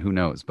million. Who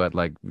knows? But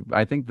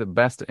I think the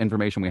best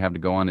information we have to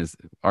go on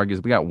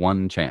argues we got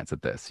one chance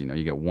at this.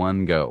 You get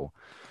one go.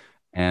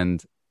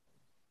 And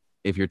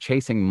if you're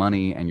chasing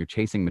money and you're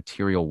chasing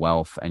material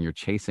wealth and you're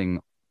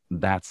chasing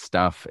that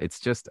stuff,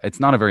 it's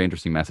not a very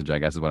interesting message, I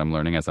guess, is what I'm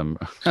learning as I'm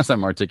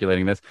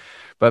articulating this.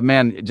 But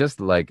man, just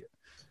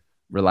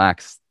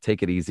relax,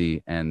 take it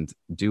easy, and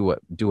do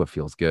what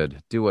feels good.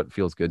 Do what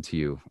feels good to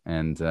you.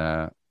 And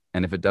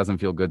if it doesn't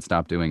feel good,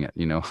 stop doing it.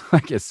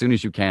 As soon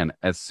as you can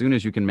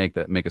make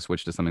a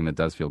switch to something that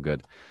does feel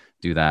good,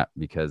 do that,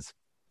 because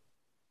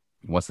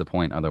what's the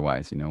point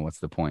otherwise? What's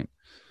the point?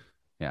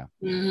 Yeah.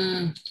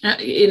 Mm-hmm.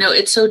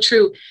 It's so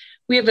true.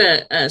 We have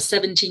a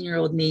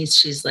 17-year-old niece.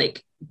 She's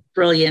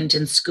brilliant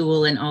in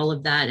school and all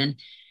of that. And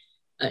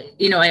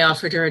I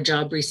offered her a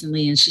job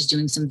recently, and she's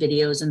doing some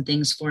videos and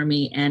things for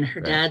me. And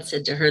her dad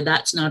said to her,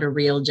 "That's not a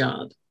real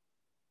job."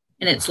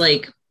 And it's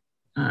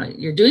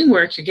you're doing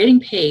work, you're getting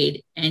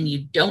paid, and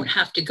you don't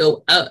have to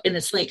go out. And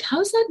it's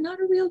how's that not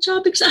a real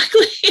job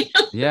exactly?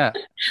 Yeah.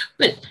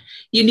 But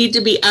you need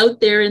to be out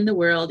there in the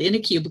world, in a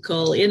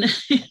cubicle,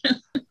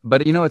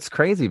 But it's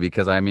crazy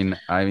because I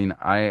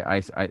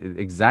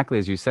exactly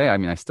as you say,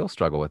 I still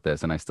struggle with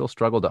this, and I still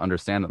struggle to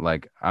understand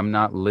that I'm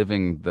not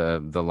living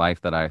the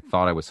life that I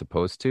thought I was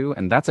supposed to,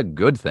 and that's a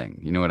good thing.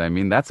 You know what I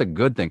mean? That's a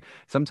good thing.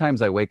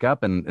 Sometimes I wake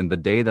up and the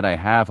day that I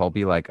have, I'll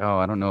be oh,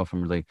 I don't know if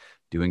I'm really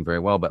doing very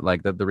well, but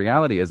the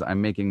reality is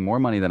I'm making more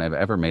money than I've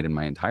ever made in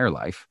my entire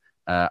life.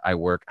 I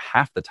work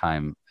half the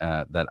time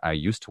that I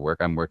used to work.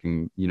 I'm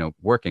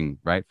working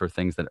right for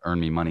things that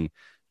earn me money,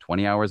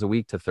 20 hours a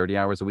week to 30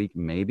 hours a week,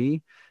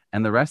 maybe.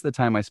 And the rest of the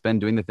time I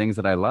spend doing the things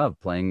that I love,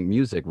 playing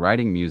music,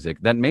 writing music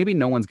that maybe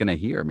no one's going to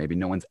hear. Maybe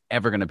no one's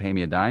ever going to pay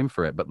me a dime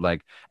for it. But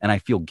and I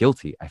feel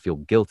guilty.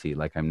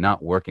 Like I'm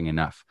not working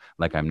enough.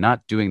 Like I'm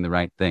not doing the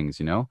right things,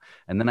 And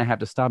then I have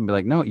to stop and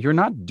be no, you're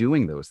not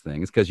doing those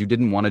things because you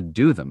didn't want to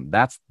do them.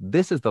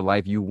 This is the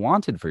life you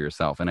wanted for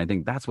yourself. And I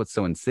think that's what's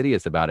so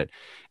insidious about it,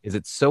 is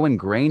it's so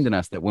ingrained in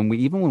us that when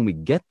we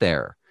get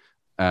there,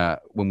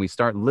 when we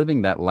start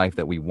living that life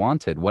that we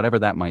wanted, whatever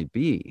that might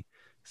be,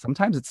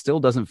 sometimes it still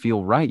doesn't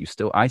feel right.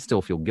 I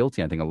still feel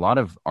guilty. I think a lot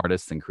of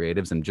artists and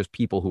creatives and just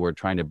people who are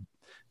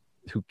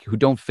who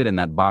don't fit in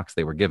that box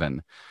they were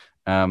given,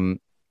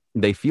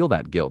 they feel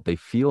that guilt. They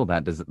feel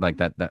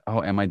that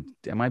oh, am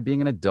I being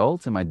an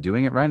adult? Am I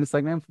doing it right? And it's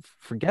man,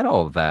 forget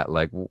all of that.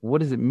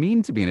 What does it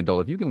mean to be an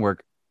adult? If you can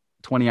work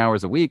 20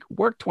 hours a week,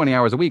 work 20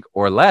 hours a week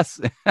or less.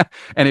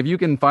 And if you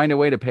can find a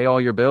way to pay all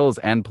your bills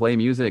and play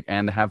music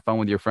and have fun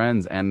with your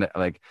friends and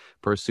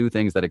pursue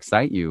things that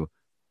excite you,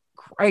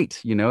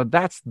 great.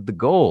 That's the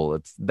goal.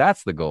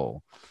 That's the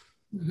goal.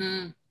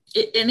 Mm-hmm.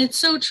 And it's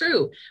so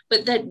true.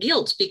 But that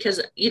guilt, because,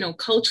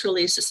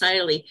 culturally,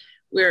 societally,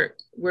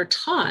 we're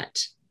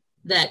taught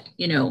that,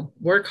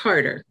 work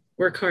harder.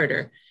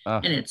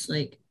 And it's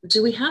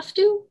do we have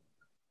to?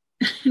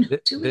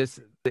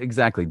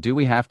 Exactly. Do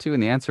we have to?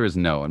 And the answer is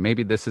no. And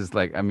maybe this is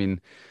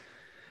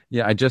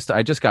yeah, I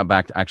just got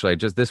back. Actually,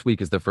 this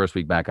week is the first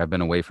week back. I've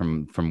been away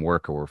from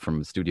work or from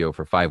the studio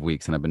for 5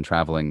 weeks, and I've been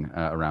traveling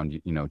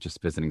around,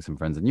 just visiting some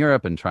friends in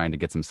Europe and trying to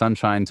get some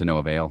sunshine to no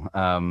avail.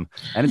 And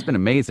it's been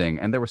amazing.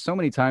 And there were so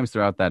many times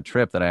throughout that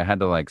trip that I had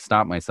to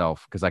stop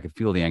myself because I could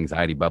feel the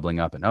anxiety bubbling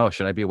up. And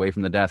should I be away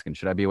from the desk? And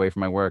should I be away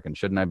from my work? And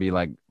shouldn't I be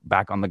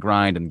back on the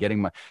grind and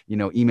getting my,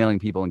 emailing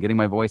people and getting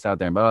my voice out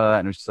there and blah, blah, blah.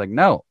 And it was just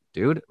no.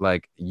 Dude,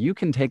 you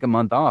can take a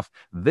month off.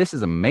 This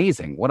is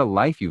amazing. What a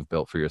life you've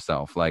built for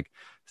yourself.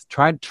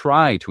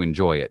 Try to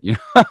enjoy it,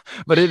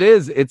 but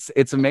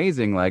it's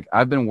amazing.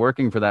 I've been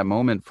working for that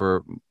moment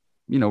for,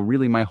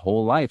 really my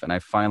whole life. And I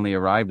finally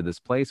arrived at this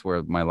place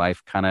where my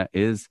life kind of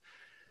is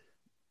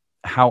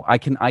how I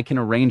can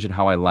arrange it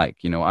how I like.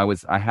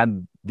 I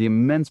had the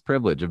immense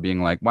privilege of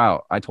being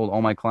wow, I told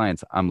all my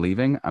clients, I'm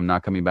leaving. I'm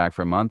not coming back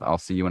for a month. I'll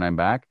see you when I'm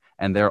back.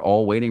 And they're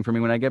all waiting for me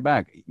when I get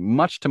back,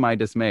 much to my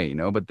dismay,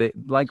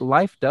 but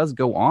life does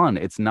go on.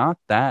 It's not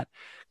that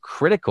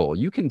critical.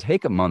 You can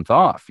take a month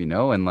off,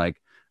 and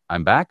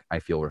I'm back. I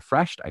feel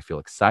refreshed. I feel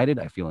excited.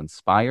 I feel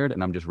inspired,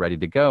 and I'm just ready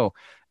to go.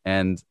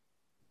 And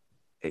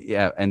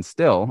yeah, and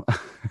still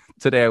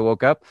today I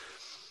woke up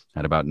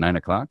at about 9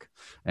 o'clock,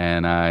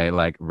 and I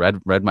like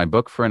read my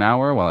book for an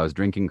hour while I was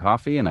drinking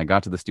coffee, and I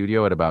got to the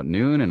studio at about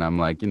noon, and I'm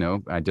like,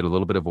 I did a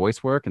little bit of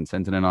voice work and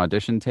sent in an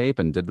audition tape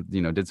and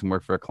did some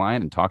work for a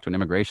client and talked to an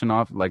immigration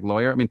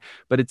lawyer. I mean,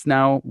 but it's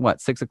now what,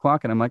 6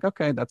 o'clock, and I'm like,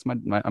 okay, that's my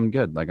I'm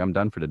good. Like, I'm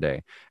done for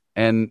today.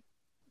 And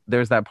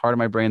there's that part of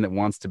my brain that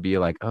wants to be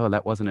like, oh,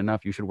 that wasn't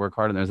enough, you should work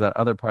harder. And there's that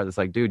other part that's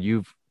like, dude,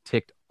 you've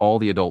ticked all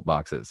the adult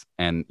boxes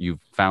and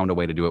you've found a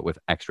way to do it with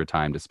extra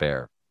time to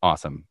spare.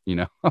 Awesome.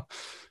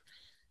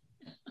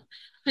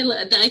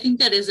 I think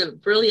that is a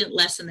brilliant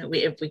lesson that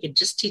if we could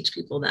just teach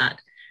people that,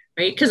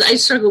 right? Because I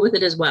struggle with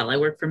it as well. I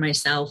work for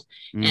myself,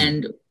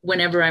 and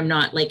whenever I'm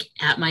not like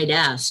at my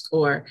desk,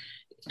 or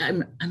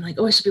I'm like,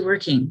 oh, I should be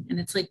working, and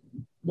it's like,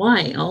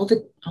 why? All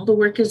the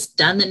work is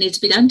done that needs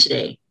to be done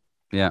today.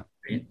 Yeah,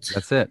 right?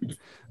 That's it.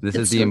 This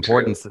is the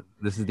importance. True.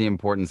 This is the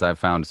importance I've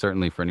found,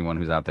 certainly for anyone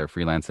who's out there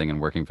freelancing and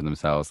working for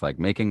themselves, like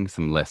making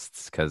some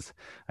lists, because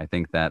I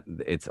think that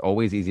it's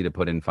always easy to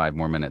put in 5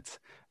 more minutes.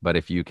 But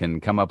if you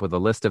can come up with a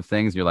list of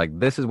things, you're like,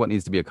 this is what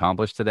needs to be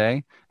accomplished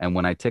today. And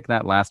when I tick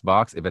that last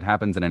box, if it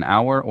happens in an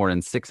hour or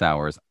in 6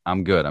 hours,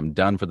 I'm good. I'm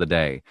done for the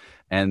day.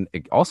 And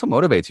it also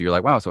motivates you. You're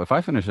like, wow, so if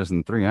I finish this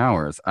in 3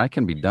 hours, I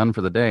can be done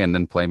for the day and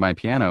then play my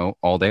piano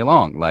all day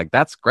long. Like,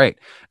 that's great.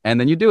 And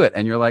then you do it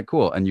and you're like,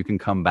 cool. And you can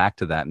come back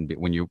to that. And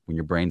when your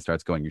brain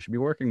starts going, you should be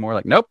working more,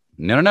 like, nope,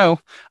 no.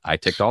 I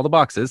ticked all the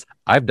boxes.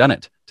 I've done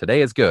it.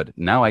 Today is good.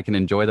 Now I can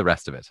enjoy the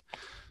rest of it.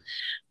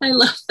 I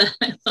love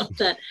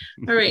that.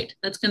 All right.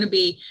 That's going to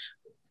be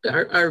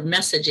our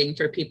messaging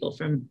for people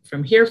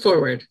from here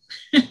forward.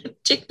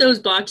 Tick those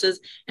boxes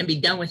and be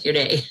done with your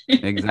day.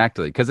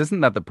 Exactly. Because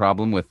isn't that the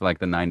problem with like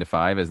the 9 to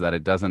 5, is that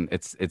it doesn't,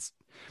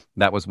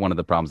 that was one of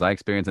the problems I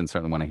experienced, and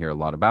certainly one I hear a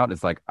lot about.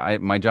 It's like,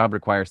 my job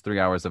requires 3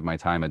 hours of my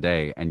time a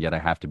day, and yet I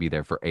have to be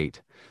there for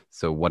 8.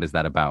 So what is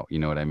that about? You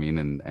know what I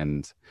mean?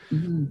 And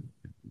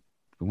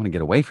we want to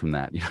get away from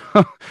that.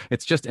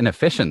 It's just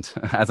inefficient.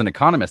 As an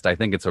economist, I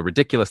think it's a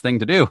ridiculous thing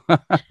to do.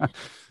 And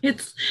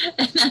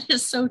that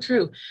is so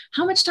true.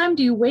 How much time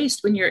do you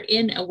waste when you're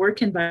in a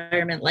work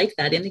environment like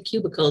that, in the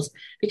cubicles,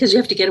 because you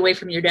have to get away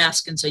from your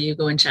desk, and so you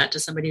go and chat to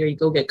somebody, or you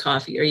go get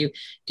coffee, or you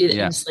do that.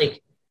 Yeah. And it's like,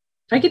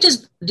 if I could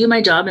just do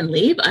my job and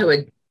leave, I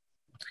would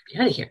be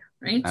out of here.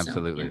 Right?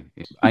 Absolutely. So,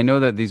 yeah. I know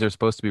that these are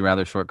supposed to be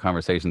rather short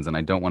conversations, and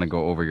I don't want to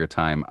go over your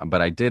time,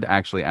 but I did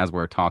actually, as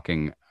we're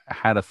talking,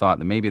 had a thought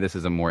that maybe this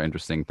is a more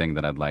interesting thing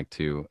that I'd like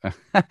to,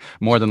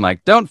 more than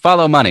like, don't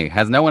follow money.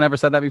 Has no one ever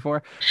said that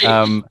before?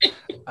 Something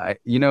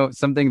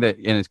that,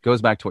 and it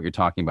goes back to what you're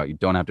talking about. You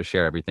don't have to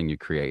share everything you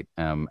create.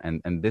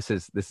 And this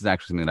is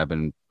actually something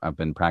that I've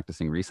been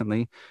practicing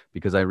recently,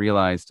 because I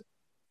realized,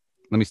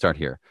 let me start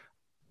here.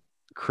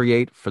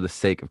 Create for the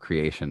sake of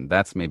creation.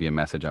 That's maybe a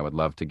message I would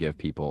love to give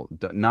people,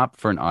 not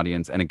for an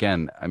audience. And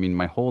again, I mean,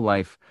 my whole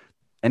life,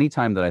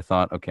 anytime that I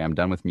thought, okay, I'm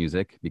done with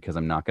music because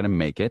I'm not going to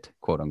make it,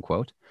 quote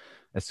unquote,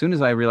 as soon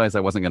as I realized I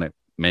wasn't going to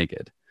make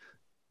it,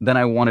 then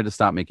I wanted to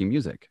stop making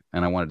music,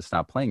 and I wanted to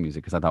stop playing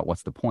music, because I thought,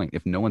 what's the point?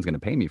 If no one's going to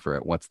pay me for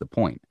it, what's the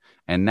point?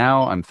 And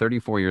now I'm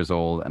 34 years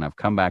old, and I've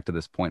come back to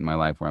this point in my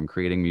life where I'm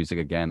creating music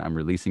again. I'm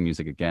releasing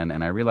music again.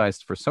 And I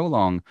realized for so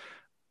long,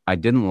 I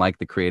didn't like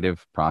the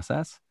creative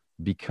process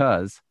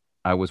because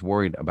I was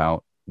worried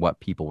about what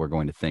people were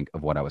going to think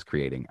of what I was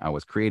creating. I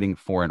was creating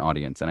for an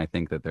audience. And I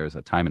think that there's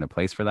a time and a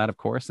place for that, of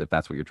course. If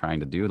that's what you're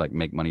trying to do, like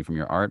make money from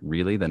your art,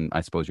 really, then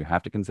I suppose you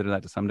have to consider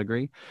that to some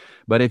degree.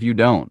 But if you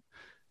don't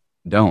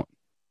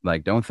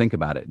think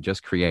about it,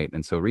 just create.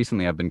 And so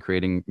recently I've been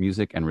creating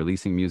music and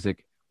releasing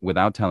music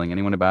without telling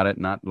anyone about it,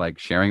 not like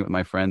sharing it with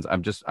my friends.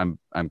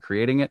 I'm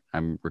creating it,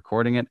 I'm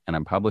recording it, and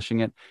I'm publishing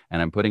it,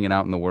 and I'm putting it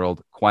out in the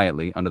world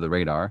quietly under the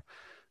radar.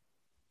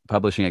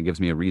 Publishing it gives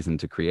me a reason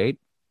to create.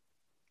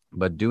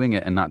 But doing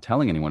it and not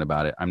telling anyone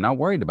about it, I'm not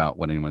worried about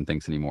what anyone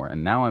thinks anymore.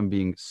 And now I'm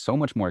being so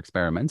much more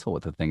experimental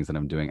with the things that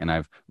I'm doing. And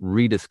I've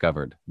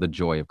rediscovered the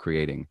joy of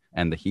creating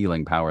and the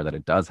healing power that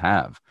it does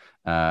have,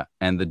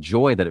 and the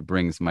joy that it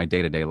brings my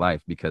day-to-day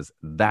life, because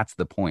that's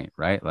the point,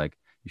 right? Like,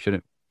 you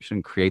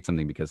shouldn't create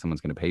something because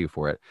someone's going to pay you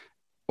for it.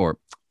 Or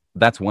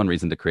that's one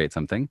reason to create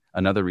something.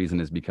 Another reason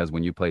is because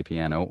when you play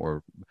piano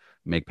or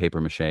make paper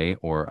mache,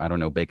 or I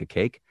don't know, bake a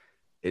cake,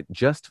 it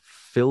just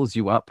fills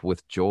you up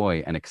with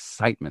joy and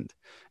excitement.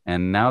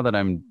 And now that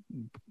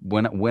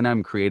when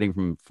I'm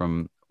creating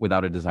from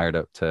without a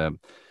desire to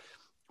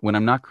when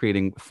I'm not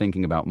creating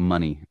thinking about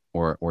money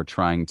or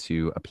trying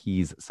to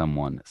appease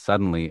someone,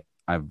 suddenly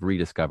I've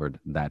rediscovered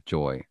that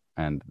joy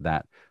and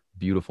that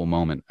beautiful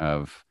moment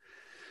of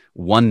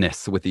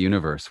oneness with the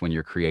universe when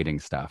you're creating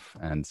stuff.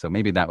 And so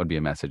maybe that would be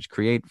a message.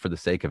 Create for the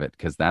sake of it,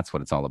 because that's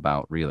what it's all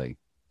about, really.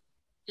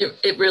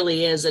 It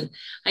really is. And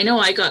I know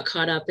I got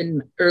caught up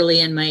early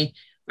in my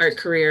art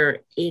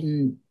career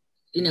in,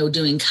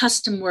 doing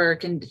custom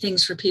work and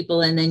things for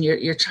people. And then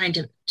you're trying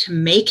to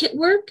make it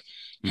work.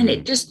 And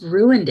it just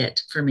ruined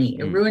it for me.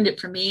 It ruined it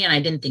for me. And I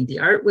didn't think the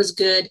art was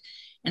good.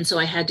 And so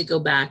I had to go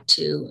back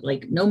to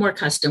like, no more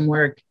custom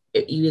work.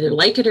 You either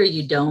like it or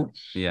you don't.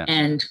 Yeah.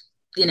 And,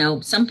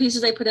 some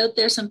pieces I put out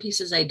there, some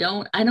pieces I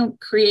don't. I don't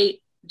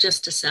create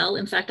just to sell.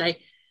 In fact, I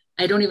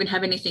I don't even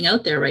have anything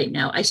out there right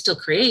now. I still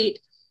create.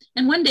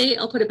 And one day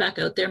I'll put it back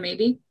out there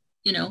maybe,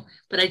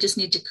 but I just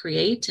need to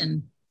create.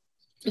 And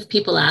if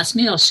people ask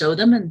me, I'll show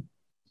them and,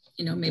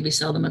 maybe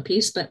sell them a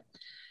piece, but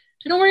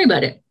I don't worry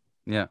about it.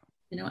 Yeah.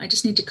 I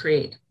just need to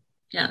create.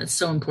 Yeah, it's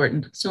so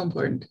important. So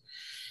important.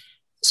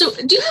 So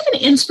do you have an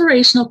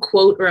inspirational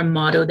quote or a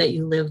motto that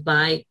you live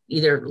by,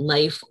 either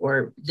life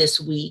or this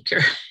week?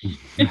 Or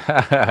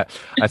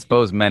I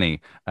suppose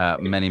many. There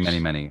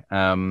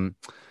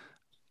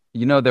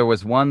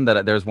was one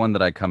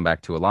that I come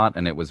back to a lot,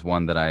 and it was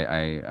one that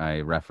I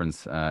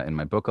reference in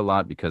my book a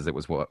lot, because it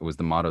was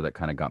the motto that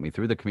kind of got me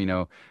through the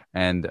Camino.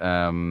 And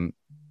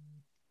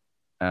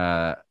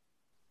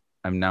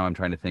I'm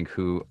trying to think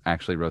who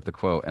actually wrote the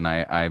quote, and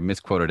I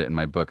misquoted it in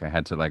my book. I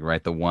had to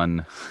write the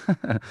one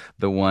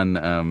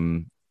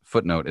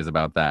footnote is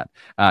about that.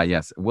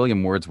 Yes,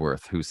 William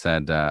Wordsworth, who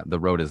said, "The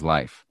road is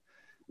life."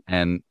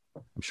 And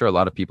I'm sure a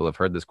lot of people have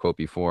heard this quote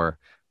before,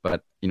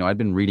 but I'd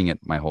been reading it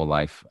my whole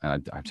life,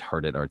 and I'd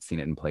heard it or I'd seen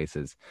it in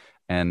places,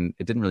 and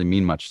it didn't really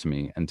mean much to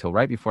me until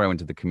right before I went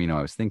to the Camino.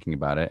 I was thinking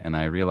about it, and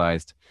I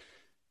realized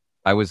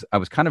I was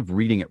kind of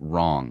reading it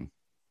wrong.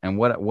 And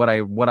what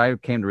I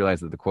came to realize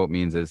that the quote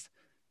means is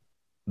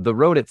the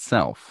road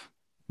itself.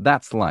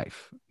 That's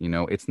life,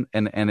 it's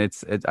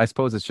I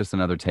suppose it's just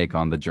another take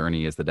on the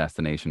journey is the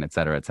destination, et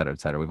cetera, et cetera,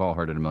 et cetera. We've all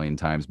heard it a million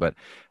times, but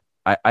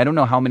I don't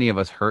know how many of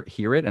us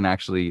hear it and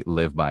actually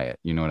live by it.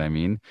 You know what I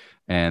mean?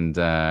 And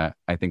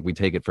I think we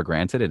take it for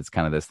granted. It's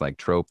kind of this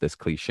trope, this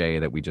cliche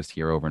that we just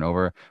hear over and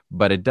over,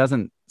 but it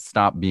doesn't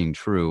stop being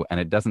true, and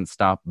it doesn't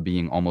stop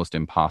being almost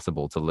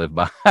impossible to live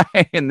by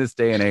in this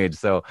day and age.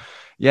 So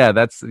yeah,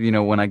 that's,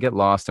 when I get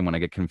lost and when I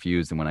get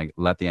confused and when I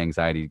let the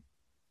anxiety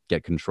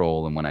get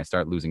control and when I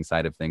start losing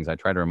sight of things, I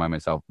try to remind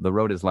myself, the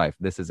road is life.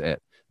 This is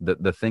it.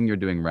 The thing you're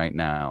doing right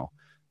now,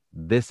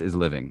 this is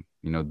living,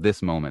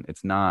 this moment.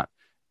 It's not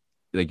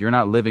you're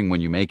not living when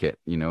you make it,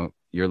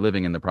 you're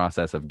living in the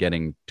process of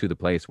getting to the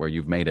place where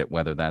you've made it,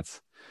 whether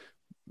that's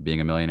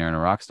being a millionaire and a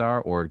rock star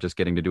or just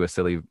getting to do a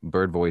silly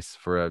bird voice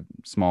for a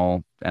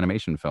small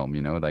animation film,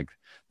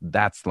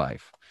 that's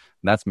life.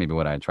 That's maybe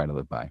what I try to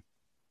live by.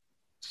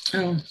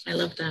 Oh, I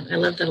love that. I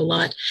love that a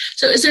lot.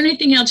 So is there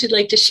anything else you'd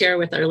like to share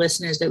with our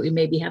listeners that we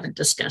maybe haven't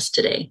discussed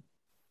today?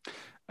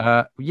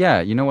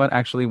 Yeah, you know what?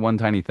 Actually, one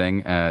tiny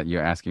thing,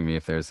 you're asking me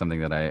if there's something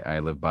that I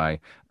live by.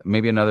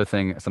 Maybe another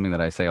thing, something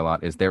that I say a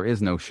lot is there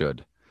is no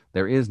should.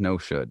 There is no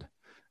should.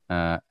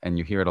 And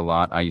you hear it a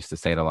lot. I used to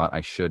say it a lot. I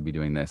should be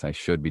doing this. I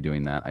should be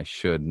doing that. I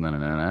should,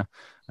 and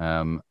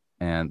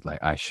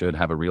I should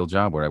have a real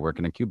job where I work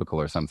in a cubicle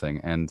or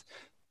something. And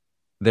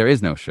there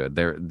is no should.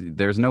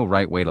 There's no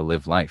right way to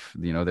live life.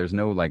 There's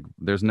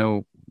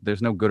no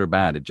good or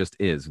bad. It just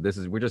is.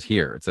 We're just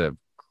here. It's a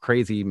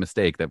crazy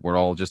mistake that we're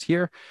all just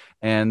here.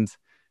 And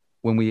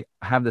when we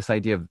have this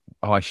idea of,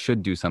 I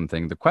should do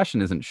something, the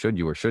question isn't should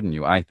you or shouldn't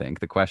you. I think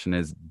the question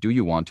is, do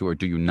you want to or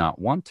do you not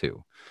want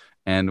to?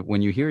 And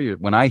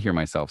when I hear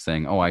myself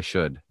saying, I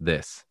should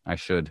this, I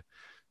should,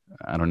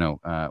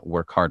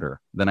 work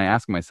harder, then I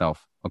ask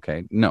myself,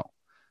 okay, no,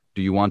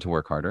 do you want to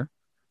work harder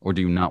or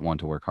do you not want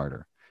to work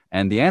harder?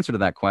 And the answer to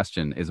that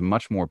question is a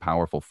much more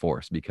powerful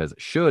force, because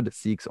should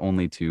seeks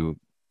only to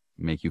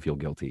make you feel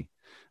guilty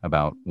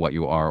about what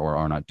you are or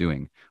are not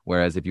doing.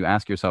 Whereas if you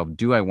ask yourself,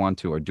 do I want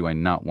to or do I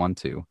not want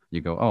to?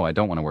 You go, I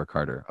don't want to work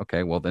harder.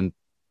 Okay, well then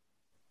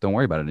don't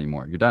worry about it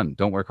anymore. You're done.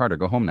 Don't work harder.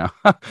 Go home now.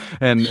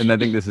 and I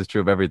think this is true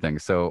of everything.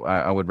 So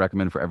I would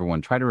recommend for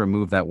everyone, try to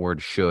remove that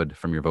word should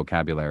from your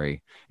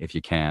vocabulary if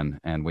you can.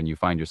 And when you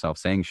find yourself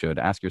saying should,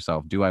 ask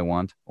yourself, do I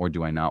want or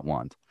do I not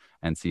want?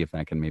 And see if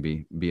that can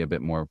maybe be a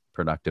bit more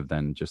productive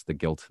than just the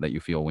guilt that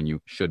you feel when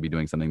you should be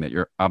doing something that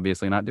you're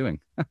obviously not doing.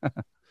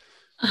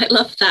 I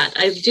love that.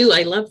 I do.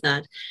 I love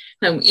that.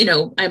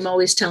 I'm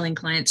always telling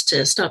clients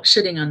to stop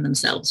shitting on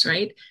themselves,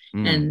 right?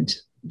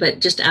 But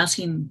just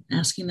asking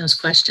those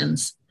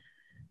questions,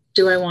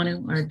 do I want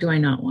to or do I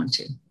not want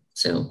to?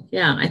 So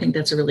yeah, I think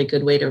that's a really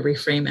good way to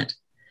reframe it.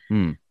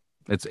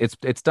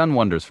 It's done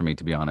wonders for me,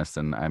 to be honest.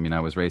 And I mean,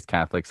 I was raised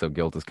Catholic, so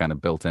guilt is kind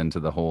of built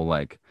into the whole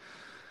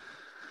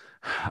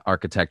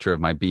architecture of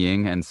my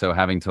being. And so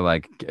having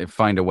to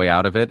find a way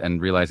out of it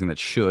and realizing that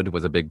should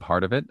was a big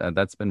part of it,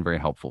 that's been very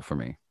helpful for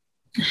me.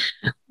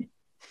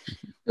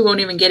 We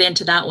won't even get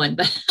into that one,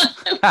 but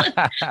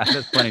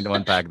there's plenty to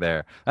unpack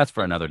there. That's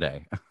for another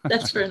day.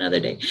 That's for another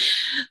day.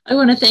 I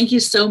want to thank you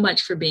so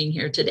much for being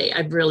here today.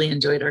 I've really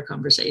enjoyed our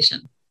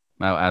conversation.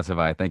 Oh, as have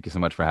I. Thank you so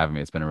much for having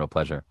me. It's been a real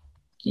pleasure.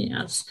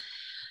 Yes.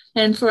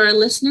 And for our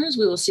listeners,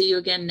 we will see you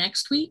again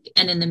next week.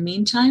 And in the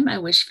meantime, I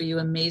wish for you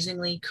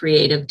amazingly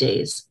creative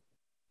days.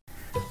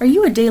 Are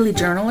you a daily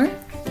journaler?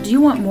 Do you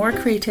want more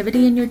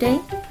creativity in your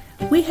day?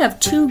 We have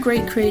 2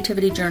 great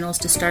creativity journals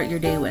to start your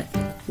day with.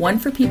 One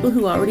for people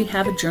who already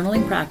have a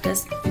journaling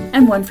practice,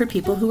 and one for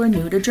people who are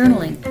new to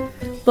journaling.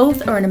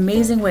 Both are an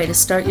amazing way to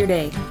start your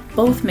day.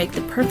 Both make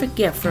the perfect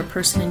gift for a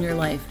person in your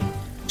life.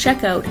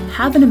 Check out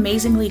Have an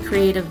Amazingly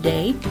Creative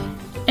Day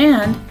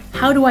and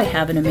How Do I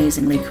Have an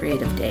Amazingly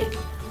Creative Day?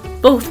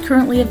 Both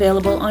currently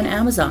available on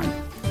Amazon.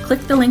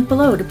 Click the link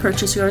below to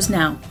purchase yours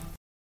now.